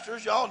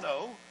pastors, y'all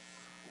know,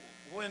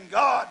 when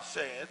God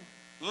said,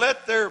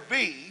 let there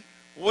be,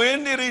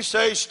 when did he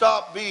say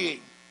stop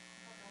being?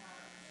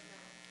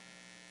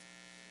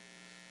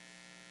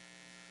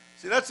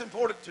 See, that's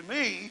important to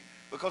me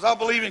because I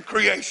believe in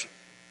creation.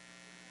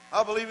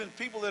 I believe in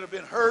people that have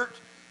been hurt,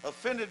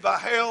 offended by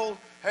hell,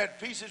 had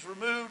pieces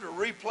removed or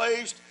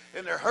replaced,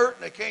 and they're hurt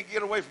and they can't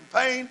get away from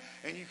pain,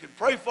 and you can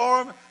pray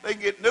for them, they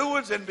can get new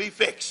ones and be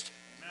fixed.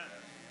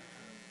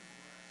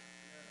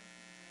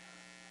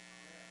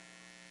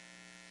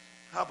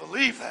 I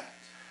believe that.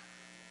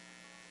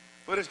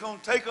 But it's going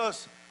to take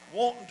us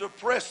wanting to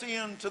press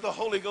into the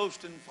Holy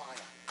Ghost and fire.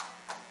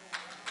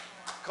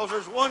 Because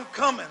there's one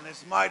coming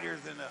that's mightier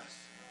than us.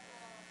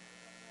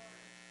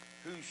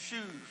 Whose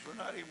shoes we're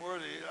not even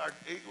worthy.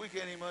 We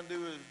can't even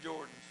undo his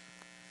Jordans.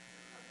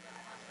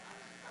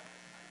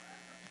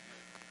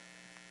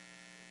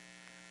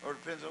 Or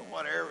it depends on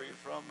what area you're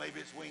from. Maybe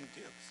it's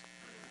wingtips.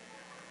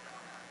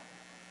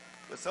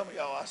 But some of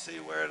y'all I see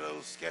wear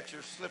those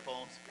Skechers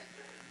slip-ons.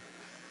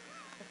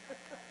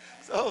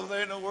 So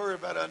there ain't no worry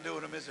about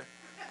undoing them, is there?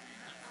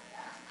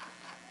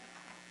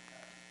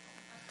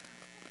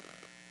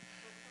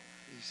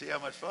 You see how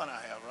much fun I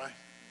have, right?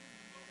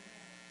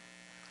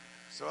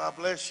 So I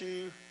bless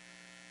you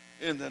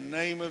in the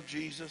name of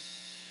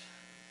Jesus.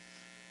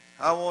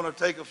 I want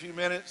to take a few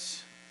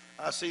minutes.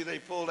 I see they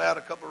pulled out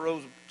a couple of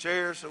rows of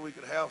chairs so we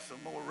could have some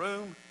more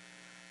room,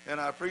 and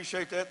I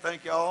appreciate that.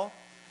 Thank y'all.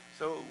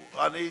 So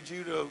I need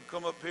you to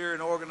come up here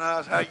and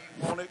organize how you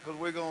want it, because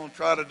we're going to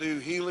try to do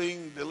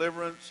healing,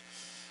 deliverance,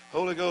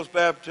 Holy Ghost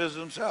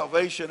baptism,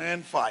 salvation,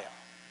 and fire.